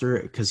NBA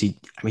roster because he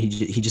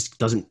just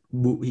doesn't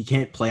move. He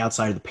can't play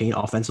outside of the paint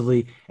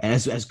offensively. And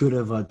as good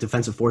of a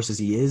defensive force as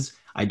he is,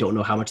 I don't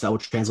know how much that will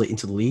translate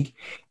into the league.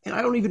 And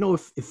I don't even know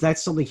if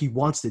that's something he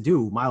wants to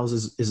do. Miles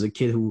is a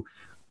kid who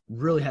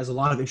really has a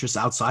lot of interests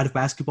outside of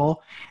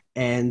basketball.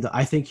 And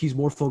I think he's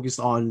more focused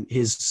on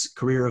his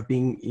career of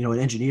being, an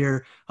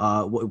engineer,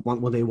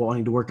 one day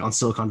wanting to work on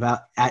Silicon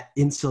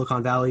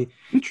Valley.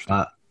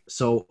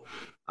 So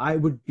I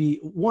would be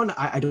one,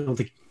 I don't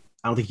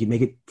think he'd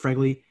make it,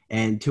 frankly.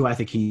 And two, I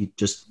think he'd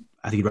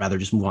rather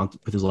just move on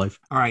with his life.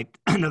 All right.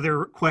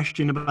 Another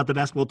question about the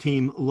basketball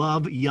team.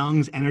 Love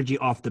Young's energy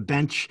off the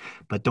bench,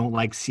 but don't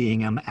like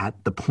seeing him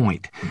at the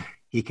point.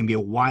 He can be a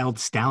wild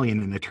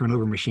stallion and a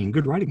turnover machine.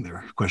 Good writing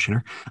there,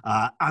 questioner.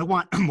 I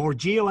want more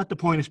Gio at the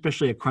point,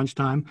 especially at crunch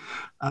time.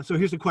 So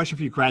here's a question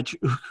for you, Cratch.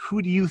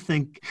 Who do you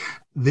think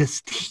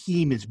this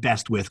team is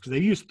best with? Because they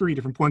use 3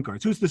 different point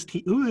guards. Who is this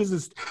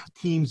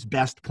team's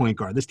best point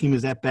guard? This team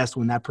is at best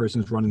when that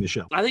person is running the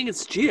show. I think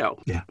it's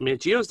Gio. Yeah. I mean,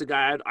 Gio's the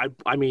guy. I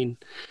think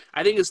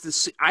as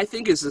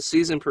the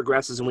season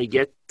progresses and we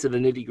get to the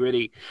nitty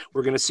gritty,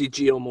 we're going to see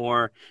Gio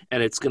more,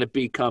 and it's going to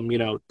become, they're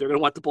going to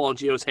want the ball in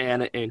Gio's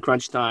hand in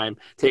crunch time,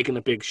 taking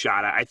a big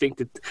shot. I think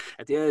that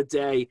at the end of the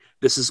day,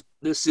 this is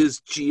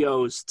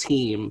Gio's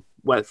team.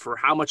 What for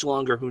how much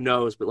longer, who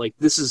knows? But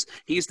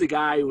he's the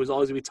guy who was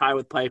always going to be tied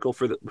with Pikel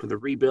for the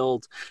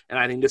rebuild, and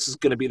I think this is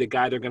going to be the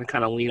guy they're going to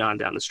kind of lean on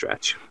down the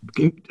stretch.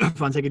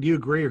 Fonseca, do you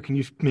agree, or can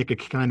you make a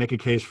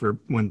case for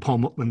when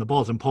the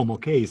ball's in Paul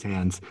Mulcahy's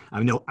hands?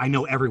 I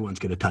know everyone's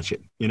going to touch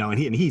it,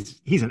 and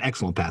he's an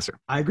excellent passer.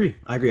 I agree.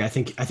 I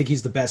think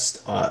he's the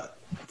best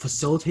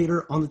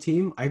facilitator on the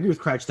team. I agree with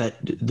Cratch that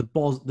the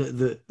balls,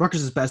 the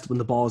Rutgers is best when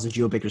the ball is in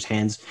Gio Baker's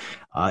hands.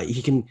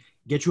 He can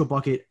get you a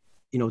bucket,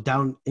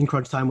 down in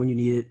crunch time when you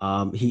need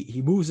it.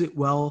 He moves it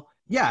well.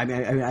 Yeah,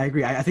 I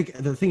agree. I think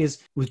the thing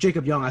is with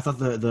Jacob Young, I thought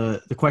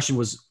the question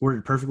was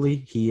worded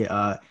perfectly.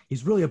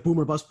 He's really a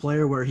boomer bust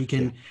player where he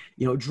can,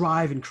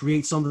 drive and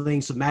create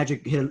something, some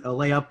magic, hit a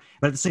layup,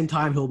 but at the same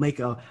time he'll make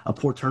a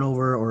poor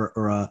turnover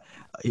or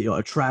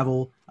a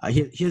travel.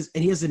 He has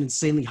an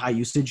insanely high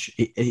usage.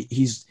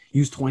 He's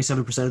used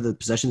 27% of the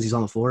possessions he's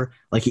on the floor.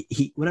 Like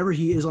he whenever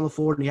he is on the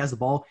floor and he has the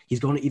ball, he's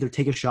going to either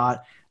take a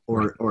shot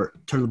or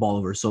turn the ball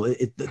over. So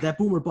that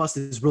boomer bust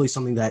is really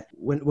something that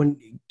when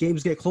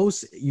games get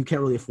close, you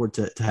can't really afford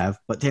to have.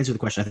 But to answer the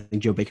question, I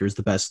think Gio Baker is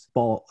the best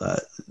ball.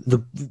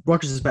 The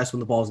Rutgers is best when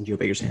the ball is in Gio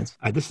Baker's hands.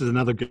 All right, this is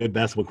another good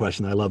basketball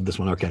question. I love this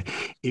one. Okay.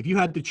 If you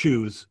had to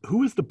choose,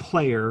 who is the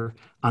player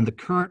on the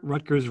current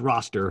Rutgers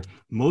roster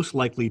most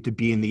likely to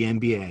be in the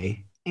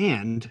NBA,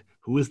 and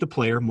who is the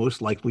player most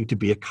likely to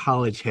be a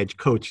college head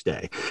coach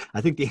day?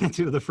 I think the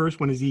answer to the first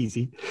one is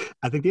easy.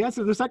 I think the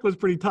answer to the second one is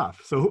pretty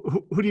tough.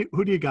 So who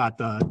do you got,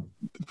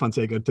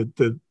 Fonseca,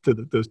 to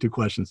those two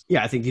questions?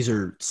 Yeah, I think these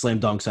are slam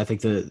dunks. I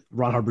think the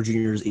Ron Harper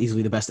Jr. is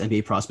easily the best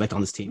NBA prospect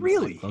on this team.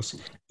 Really? Close.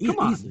 Come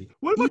on. Easily.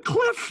 What about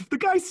Cliff? The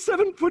guy's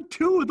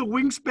 7'2" with a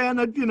wingspan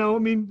that,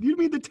 you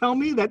mean to tell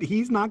me that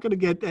he's not going to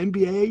get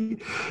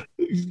NBA?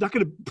 He's not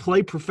going to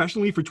play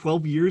professionally for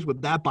 12 years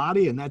with that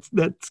body and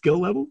that skill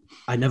level?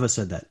 I never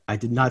said that. I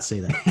did not say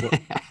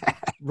that.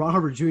 Ron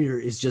Harper Jr.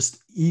 is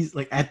he's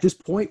like at this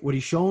point, what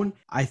he's shown,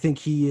 I think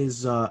he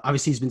is,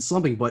 obviously he's been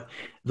slumping, but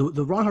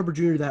the Ron Harper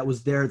Jr. that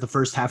was there the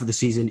first half of the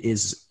season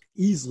is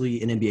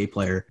easily an NBA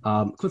player.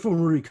 Cliff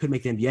Omoruyi could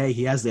make the NBA.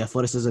 He has the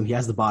athleticism, he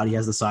has the body, he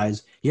has the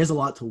size. He has a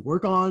lot to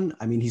work on.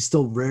 I mean, he's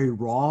still very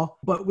raw,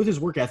 but with his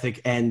work ethic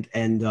and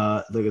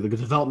the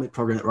development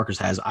program that Rutgers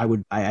has, I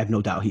have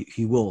no doubt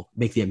he will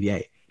make the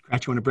NBA.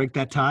 Cratch, you want to break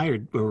that tie,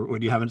 or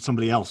do you have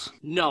somebody else?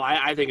 No,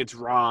 I think it's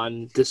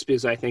Ron. Just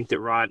because I think that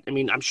Ron. I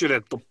mean, I'm sure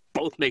that they'll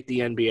both make the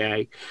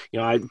NBA.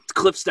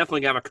 Cliff's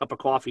definitely gonna have a cup of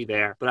coffee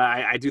there, but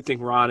I do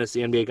think Ron is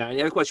the NBA guy. And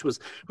the other question was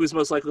who's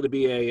most likely to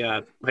be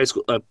a high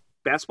school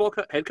basketball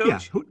head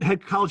coach? Yeah,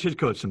 college head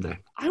coach someday.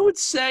 I would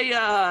say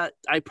I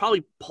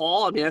probably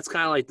Paul. I mean, that's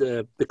kind of like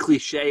the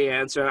cliche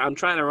answer. I'm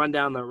trying to run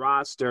down the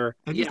roster.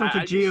 I just don't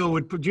think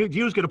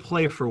Gio's going to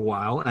play for a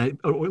while,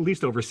 or at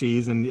least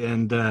overseas,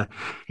 and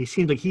he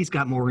seems like he's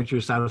got more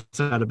interest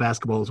outside of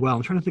basketball as well.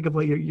 I'm trying to think of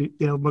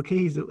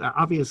Mulcahy's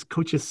obvious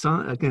coach's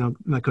son,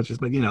 not coaches,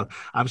 but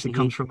obviously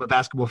comes from a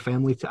basketball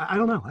family. I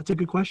don't know. That's a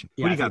good question.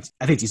 Yeah, What do you got?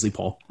 I think it's easily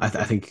Paul. I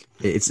think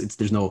it's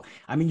there's no.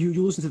 I mean,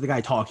 you listen to the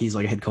guy talk. He's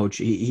like a head coach.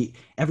 He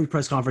every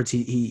press conference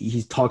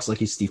he talks like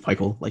he's Steve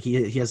Peichel. Like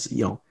he has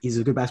he's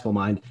a good basketball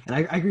mind. And I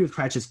agree with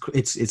Cratch.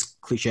 It's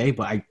cliche,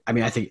 but I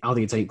don't think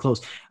it's any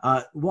close.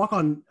 Walk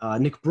on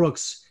Nick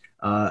Brooks.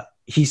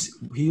 He's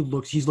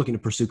looking to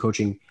pursue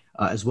coaching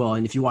as well.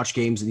 And if you watch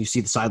games and you see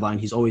the sideline,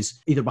 he's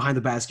always either behind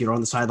the basket or on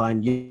the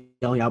sideline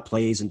yelling out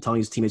plays and telling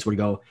his teammates where to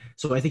go.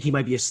 So I think he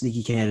might be a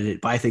sneaky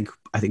candidate. But I think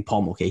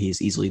Paul Mulcahy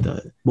is easily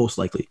the most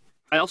likely.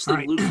 I also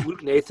think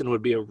Luke Nathan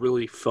would be a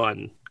really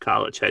fun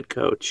college head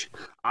coach.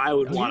 I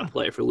would want to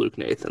play for Luke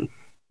Nathan.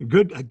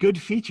 A good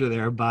feature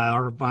there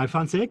by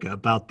Fonseca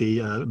about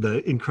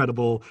the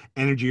incredible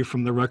energy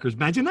from the Rutgers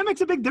bench, and that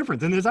makes a big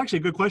difference. And there's actually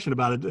a good question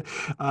about it.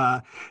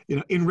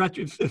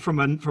 From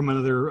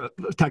another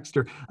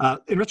texter.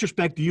 In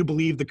retrospect, do you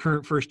believe the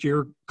current first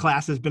year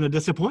class has been a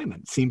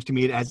disappointment? Seems to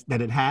me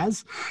that it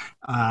has.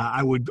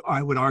 I would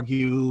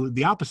argue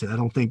the opposite. I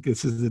don't think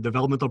this is a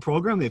developmental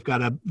program. They've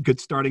got a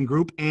good starting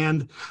group,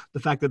 and the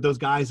fact that those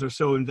guys are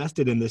so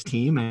invested in this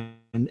team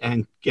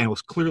and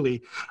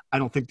clearly, I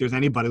don't think there's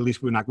anybody, at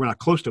least we're not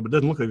close to it, but it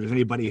doesn't look like there's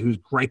anybody who's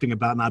griping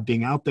about not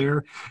being out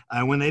there.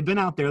 When they've been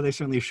out there, they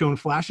certainly have shown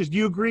flashes. Do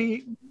you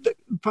agree,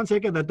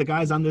 Fonseca, that the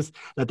guys on this,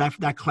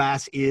 that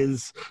class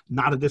is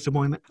not a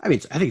disappointment? I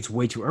mean, I think it's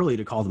way too early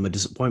to call them a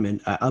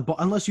disappointment, but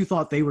unless you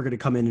thought they were going to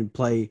come in and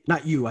play,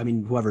 not you, I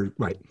mean, whoever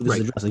this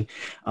is addressing,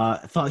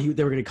 thought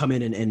they were going to come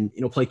in and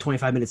play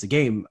 25 minutes a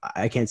game.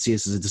 I can't see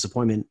this as a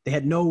disappointment. They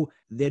had no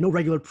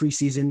regular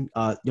preseason,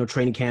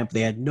 training camp.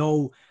 They had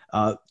no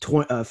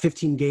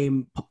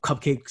 15-game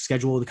cupcake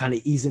schedule to kind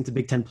of ease into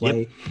Big Ten play.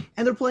 Yep.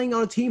 And they're playing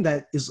on a team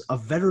that is a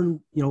veteran,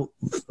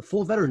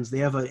 full of veterans. They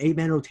have an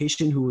 8-man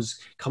rotation who was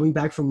coming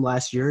back from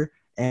last year,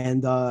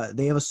 and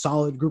they have a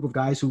solid group of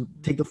guys who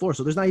take the floor.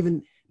 So there's not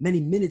even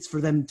many minutes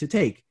for them to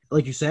take.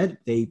 Like you said,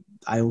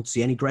 I don't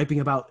see any griping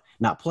about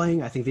not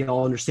playing. I think they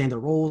all understand their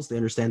roles. They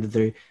understand that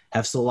they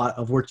have still a lot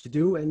of work to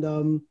do.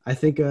 And I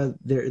think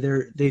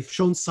they've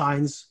shown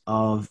signs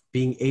of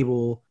being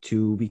able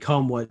to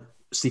become what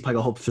Steve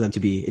Peichel hoped for them to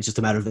be. It's just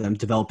a matter of them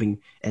developing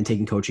and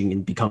taking coaching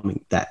and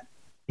becoming that.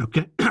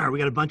 Okay. We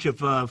got a bunch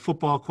of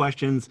football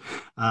questions.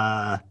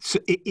 So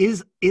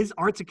is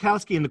Art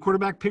Zukowski in the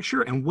quarterback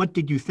picture, and what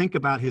did you think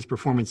about his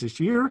performance this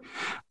year?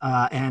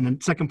 And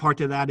the second part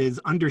to that is,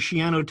 under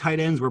Schiano, tight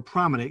ends were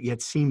prominent,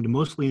 yet seemed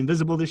mostly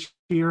invisible this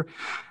year,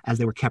 as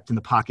they were kept in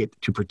the pocket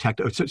to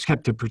protect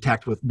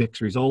with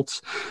mixed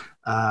results.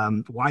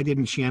 Why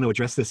didn't Schiano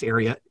address this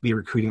area, the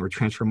recruiting or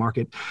transfer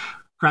market?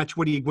 Cratch,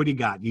 what do you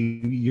got?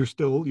 You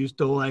still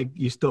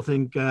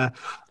think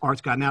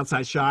Art's got an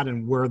outside shot,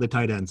 and where are the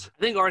tight ends?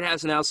 I think Art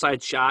has an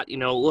outside shot.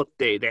 Look,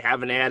 they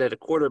haven't added a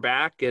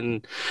quarterback,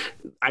 and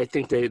I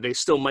think they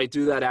still might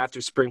do that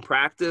after spring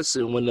practice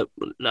and when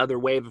another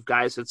wave of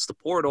guys hits the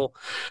portal.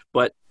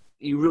 But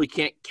you really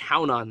can't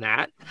count on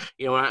that.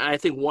 I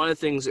think one of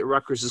the things that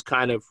Rutgers is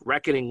kind of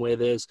reckoning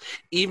with is,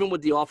 even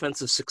with the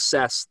offensive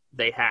success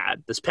they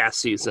had this past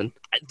season,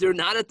 they're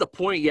not at the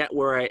point yet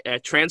where a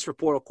transfer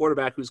portal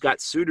quarterback who's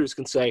got suitors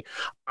can say,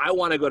 I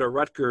want to go to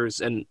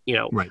Rutgers. And,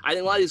 right. I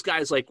think a lot of these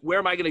guys, like, where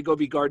am I going to go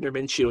be Gardner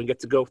Minshew and get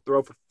to go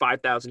throw for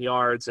 5,000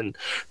 yards and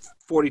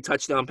 40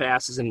 touchdown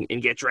passes and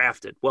get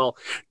drafted? Well,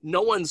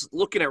 no one's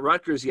looking at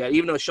Rutgers yet,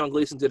 even though Sean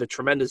Gleason did a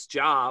tremendous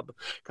job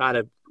kind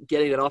of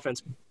getting that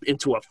offense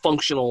into a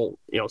functional,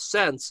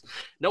 sense.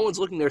 No one's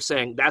looking there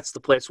saying, that's the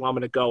place where I'm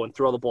going to go and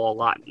throw the ball a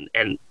lot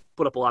and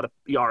put up a lot of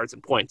yards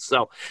and points.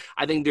 So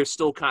I think they're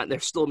still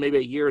maybe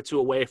a year or two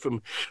away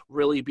from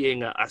really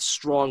being a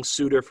strong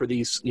suitor for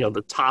these,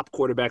 the top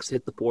quarterbacks to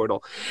hit the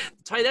portal.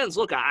 Tight ends,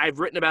 look, I've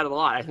written about it a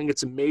lot. I think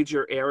it's a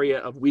major area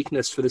of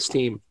weakness for this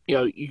team.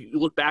 You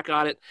look back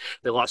on it,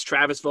 they lost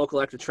Travis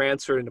Vokalek to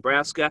transfer to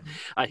Nebraska.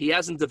 He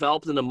hasn't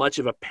developed into much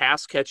of a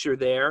pass catcher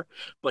there,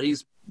 but he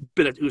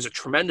was a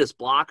tremendous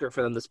blocker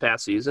for them this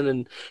past season.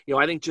 And,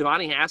 I think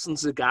Giovanni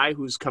Hassan's a guy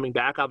who's coming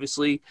back.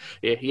 Obviously,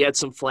 he had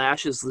some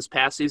flashes this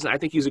past season. I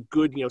think he's a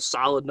good,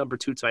 solid number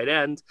 2 tight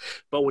end.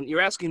 But when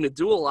you're asking him to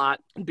do a lot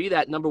and be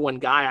that number 1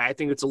 guy, I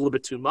think it's a little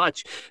bit too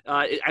much.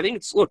 I think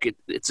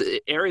it's an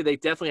area they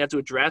definitely have to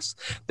address.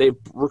 They've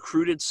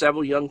recruited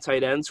several young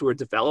tight ends who are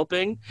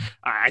developing.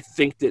 I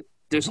think that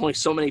there's only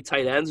so many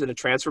tight ends in a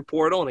transfer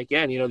portal. And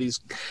again,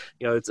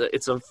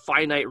 it's a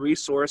finite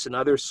resource, and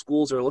other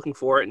schools are looking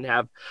for it and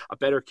have a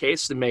better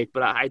case to make.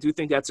 But I do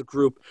think that's a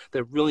group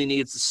that really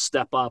needs to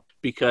step up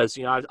because,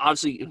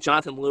 obviously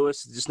Jonathan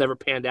Lewis just never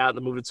panned out in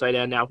the move to tight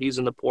end. Now he's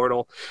in the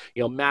portal.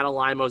 Matt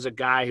Alimo's a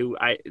guy who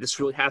this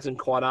really hasn't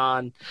caught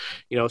on,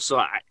 so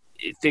I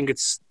think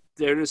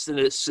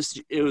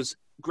it was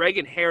Greg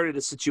inherited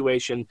a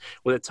situation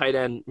where the tight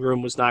end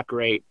room was not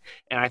great,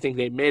 and I think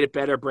they made it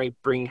better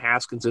bringing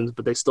Haskins in,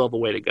 but they still have a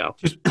way to go.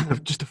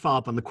 Just to follow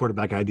up on the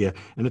quarterback idea,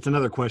 and it's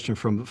another question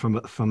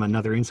from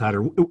another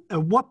insider.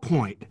 At what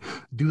point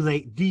do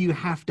you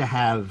have to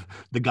have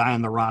the guy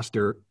on the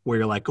roster where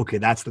you're like, okay,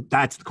 that's the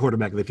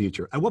quarterback of the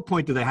future? At what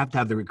point do they have to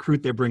have the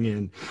recruit they bring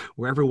in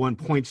where everyone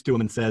points to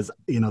him and says,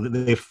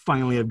 they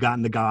finally have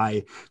gotten the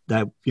guy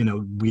that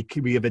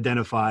we have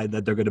identified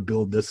that they're going to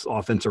build this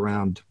offense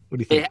around? What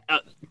do you think?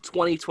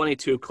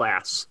 2022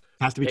 class.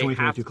 Has to be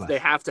 2022 class. They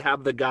have to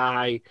have the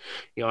guy,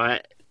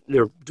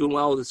 they're doing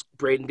well with this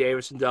Braden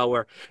Davis in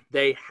Delaware.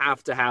 They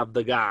have to have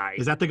the guy.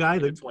 Is that the guy?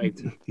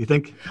 You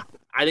think?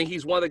 I think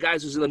he's one of the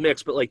guys who's in the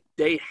mix, but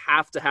they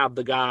have to have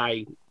the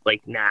guy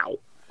now.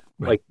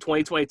 Right.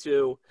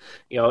 2022,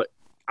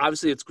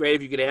 obviously it's great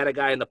if you can add a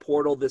guy in the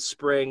portal this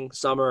spring,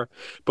 summer,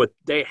 but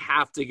they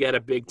have to get a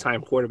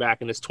big-time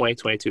quarterback in this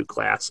 2022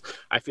 class.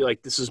 I feel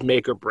like this is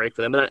make or break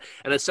for them. And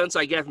the sense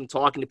I get from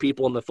talking to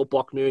people in the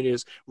football community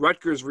is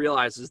Rutgers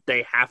realizes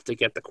they have to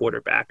get the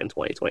quarterback in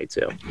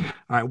 2022. All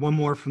right, one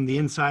more from the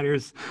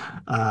insiders.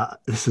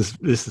 This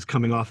is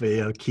coming off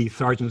a Keith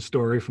Sargent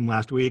story from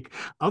last week.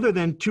 Other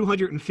than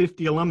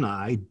 250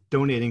 alumni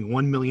donating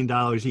 $1 million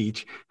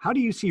each, how do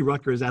you see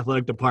Rutgers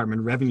athletic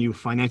department revenue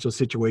financial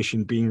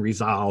situation being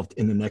resolved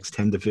in the next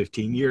 10 to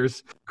 15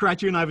 years?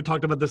 Kratz, you and I have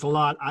talked about this a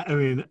lot.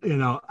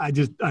 I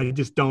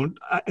just don't.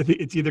 I think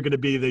it's either going to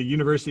be the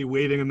university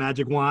waving a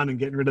magic wand and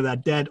getting rid of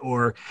that debt,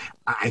 or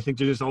I think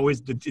they're just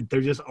always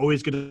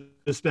going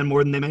to spend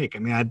more than they make. I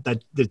mean,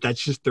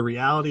 that's just the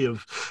reality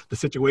of the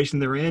situation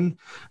they're in.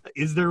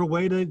 Is there a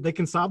way they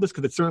can solve this?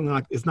 Because it's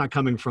certainly it's not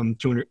coming from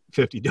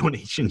 250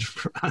 donations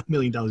for $1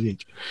 million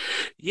each.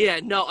 Yeah,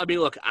 no, I mean,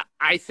 look,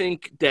 I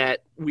think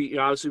that we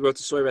obviously wrote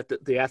the story about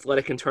the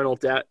athletic internal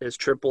debt has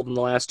tripled in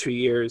the last 2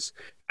 years.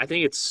 I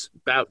think it's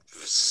about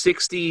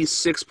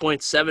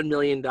 $66.7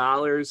 million.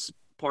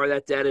 Part of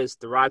that debt is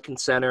the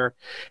Rutgers Center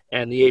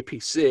and the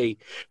APC.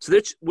 So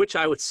which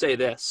I would say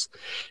this,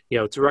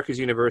 to Rutgers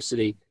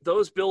University,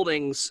 those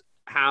buildings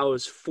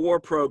house 4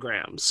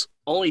 programs.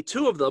 Only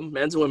 2 of them,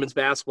 men's and women's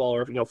basketball,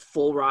 are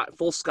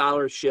full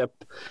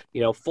scholarship,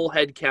 full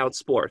head count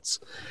sports.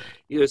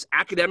 There's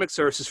academic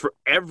services for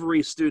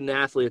every student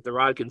athlete at the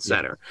Rutgers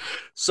Center.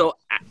 So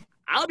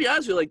I'll be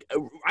honest with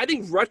you, I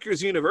think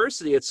Rutgers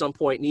University at some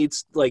point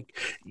needs,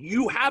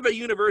 you have a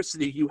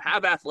university, you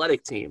have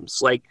athletic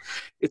teams.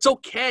 It's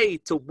okay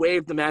to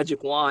wave the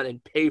magic wand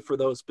and pay for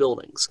those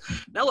buildings.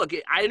 Now, look,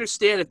 I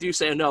understand if you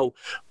say, no,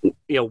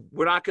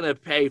 we're not going to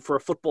pay for a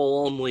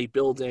football-only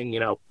building,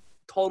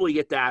 totally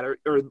get that, or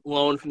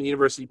loan from the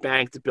university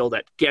bank to build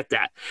that, get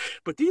that.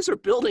 But these are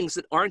buildings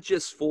that aren't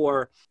just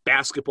for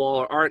basketball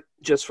or aren't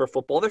just for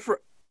football. They're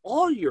for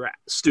all your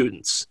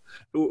students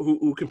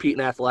who compete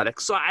in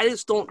athletics. So I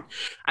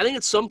think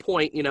at some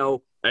point,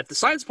 if the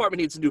science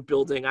department needs a new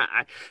building,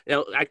 I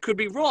could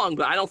be wrong,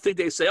 but I don't think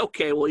they say,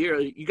 okay, well,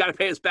 you got to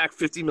pay us back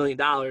 $50 million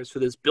for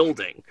this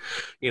building.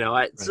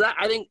 So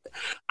I think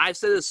I've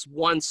said this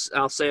once,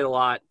 I'll say it a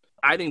lot.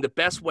 I think the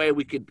best way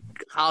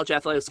college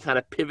athletics kind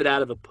of pivot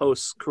out of a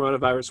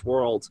post-coronavirus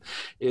world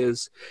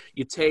is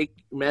you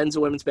take men's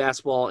and women's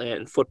basketball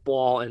and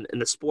football and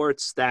the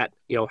sports that,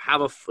 have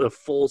a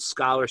full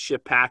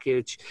scholarship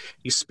package.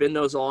 You spin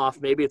those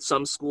off. Maybe at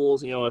some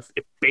schools, if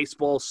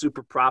baseball's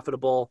super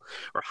profitable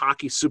or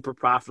hockey's super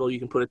profitable, you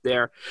can put it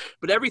there.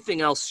 But everything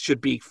else should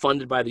be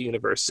funded by the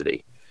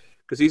university.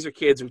 Because these are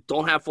kids who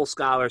don't have full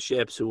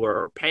scholarships, who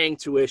are paying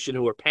tuition,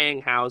 who are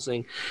paying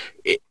housing.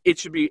 It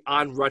should be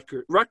on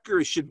Rutgers.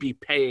 Rutgers should be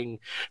paying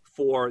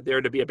for there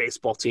to be a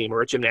baseball team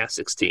or a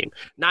gymnastics team,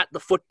 not the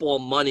football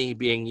money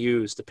being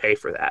used to pay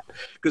for that.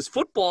 Because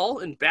football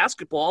and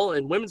basketball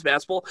and women's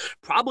basketball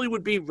probably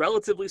would be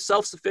relatively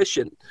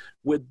self-sufficient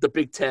with the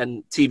Big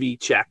Ten TV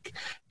check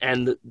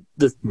and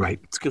the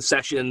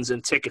concessions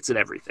and tickets and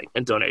everything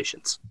and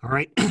donations. All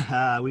right.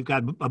 We've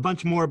got a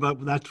bunch more,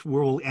 but that's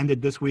where we'll end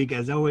it this week.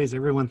 As always,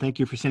 everyone, thank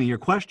you for sending your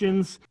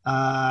questions.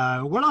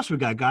 What else we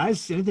got,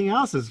 guys? Anything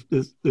else? Is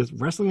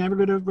wrestling ever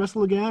going to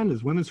wrestle again?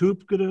 Is women's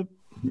hoop going to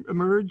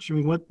emerge? I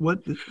mean,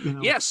 what?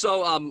 Yeah.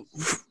 So,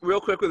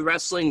 real quick with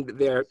wrestling,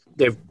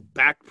 they've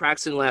back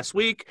practicing last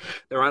week.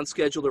 They're on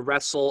schedule to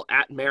wrestle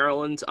at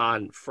Maryland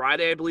on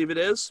Friday, I believe it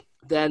is.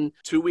 Then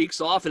 2 weeks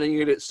off, and then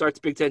you're going to start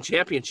the Big Ten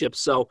Championship.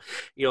 So,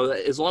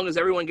 as long as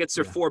everyone gets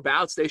their 4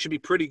 bouts, they should be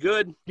pretty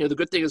good. The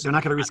good thing is they're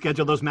not going to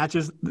reschedule those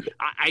matches.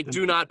 I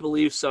do not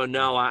believe so.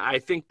 No, I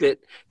think that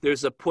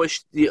there's a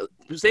push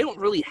because they don't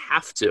really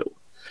have to.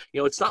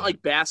 It's not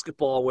like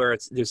basketball where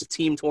there's a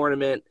team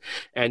tournament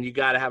and you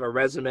got to have a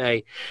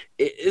resume.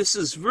 This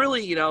is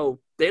really,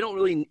 they don't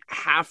really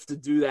have to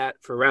do that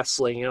for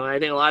wrestling. I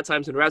think a lot of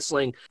times in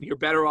wrestling, you're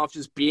better off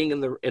just being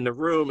in the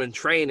room and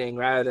training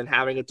rather than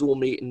having a dual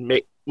meet and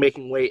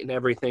making weight and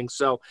everything.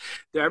 So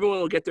everyone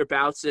will get their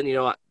bouts in.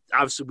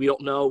 obviously we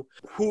don't know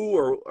who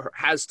or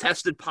has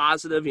tested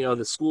positive.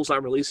 The school's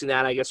not releasing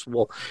that. I guess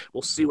we'll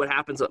see what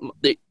happens.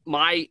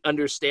 My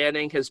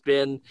understanding has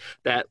been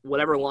that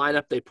whatever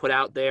lineup they put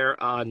out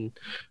there on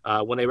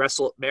when they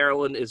wrestle at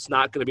Maryland is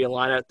not going to be a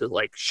lineup that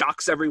like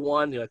shocks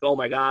everyone. You're like, oh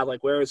my God,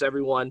 like where is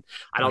everyone?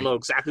 I don't know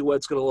exactly what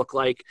it's going to look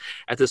like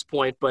at this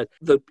point, but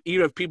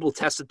even if people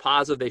tested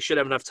positive, they should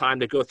have enough time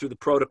to go through the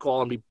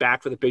protocol and be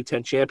back for the Big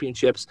Ten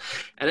championships.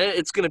 And then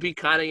it's going to be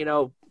kind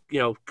of,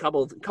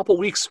 couple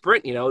weeks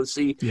sprint, to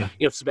see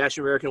if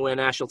Sebastian Rivera can win a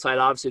national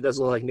title. Obviously, it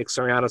doesn't look like Nick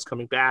Soriano's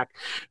coming back.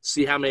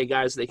 See how many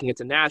guys they can get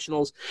to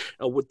nationals.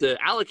 With the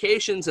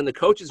allocations and the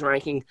coaches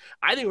ranking,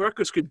 I think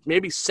Rutgers could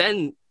maybe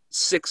send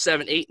 6,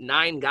 7, 8,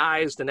 9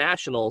 guys to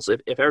nationals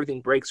if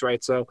everything breaks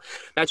right. So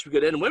that should be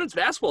good. And women's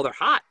basketball, they're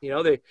hot.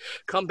 They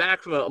come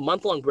back from a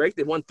month-long break.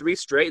 They won 3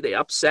 straight. They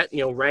upset,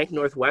 ranked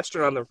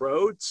Northwestern on the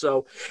road.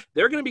 So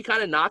they're going to be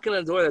kind of knocking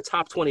on the door of the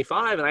top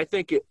 25. And I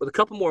think with a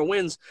couple more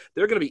wins,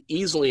 they're going to be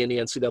easily in the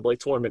NCAA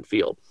tournament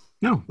field.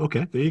 No,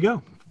 okay, there you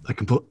go.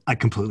 I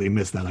completely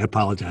missed that. I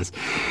apologize.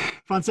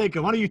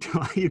 Fonseca, why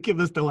don't you give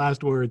us the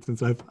last word,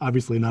 since I've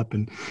obviously not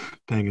been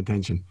paying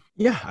attention.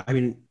 Yeah, I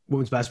mean,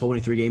 women's basketball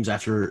winning 3 games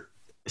after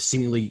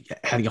seemingly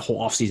having a whole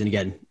offseason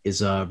again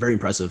is very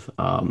impressive.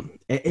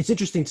 It's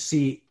interesting to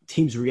see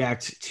teams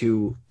react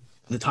to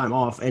the time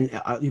off. And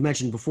you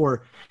mentioned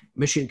before,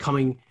 Michigan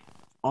coming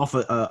off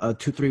a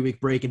 2-3 week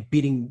break and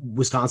beating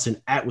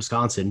Wisconsin at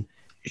Wisconsin.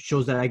 It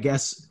shows that I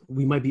guess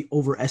we might be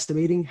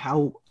overestimating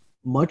how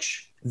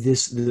much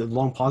the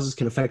long pauses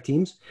can affect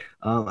teams.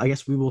 I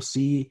guess we will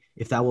see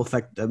if that will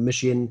affect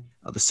Michigan,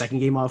 the second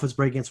game off its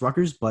break against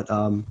Rutgers, but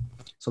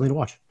something to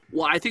watch.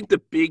 Well, I think the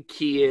big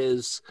key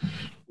is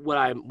what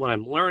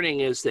I'm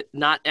learning is that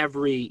not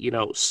every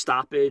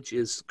stoppage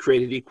is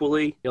created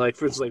equally. Like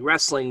for instance, like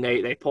wrestling,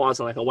 they pause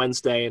on like a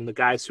Wednesday, and the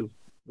guys who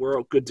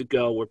were good to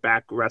go were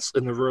back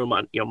in the room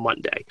on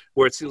Monday.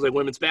 Where it seems like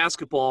women's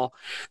basketball,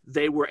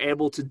 they were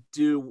able to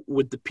do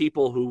with the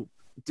people who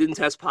didn't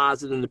test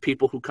positive and the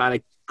people who kind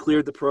of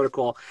cleared the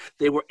protocol,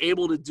 they were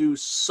able to do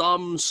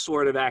some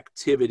sort of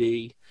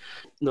activity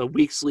in the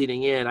weeks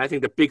leading in. I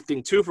think the big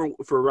thing too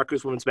for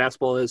Rutgers women's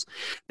basketball is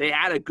they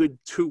had a good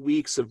 2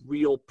 weeks of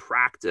real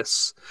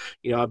practice,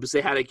 because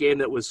they had a game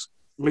that was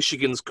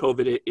Michigan's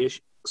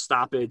COVID-ish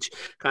stoppage,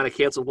 kind of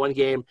canceled one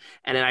game,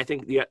 and then I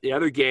think the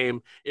other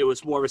game, it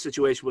was more of a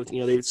situation with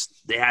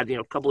they had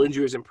a couple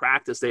injuries in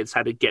practice they just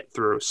had to get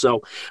through.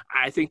 So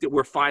I think that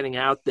we're finding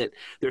out that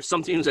there's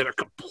some teams that are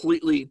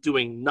completely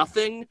doing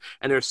nothing,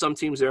 and there's some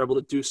teams that are able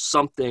to do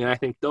something, and I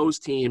think those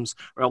teams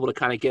are able to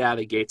kind of get out of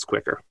the gates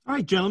quicker. All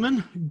right,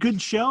 gentlemen, good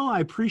show.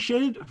 I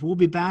appreciate it. We'll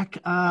be back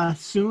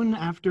soon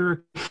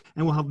after,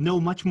 and we'll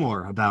know much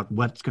more about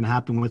what's going to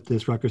happen with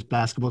this Rutgers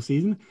basketball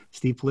season.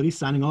 Steve Politi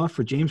signing off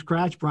for James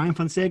Cratch, Brian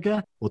Fonseca.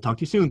 We'll talk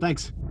to you soon.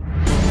 Thanks.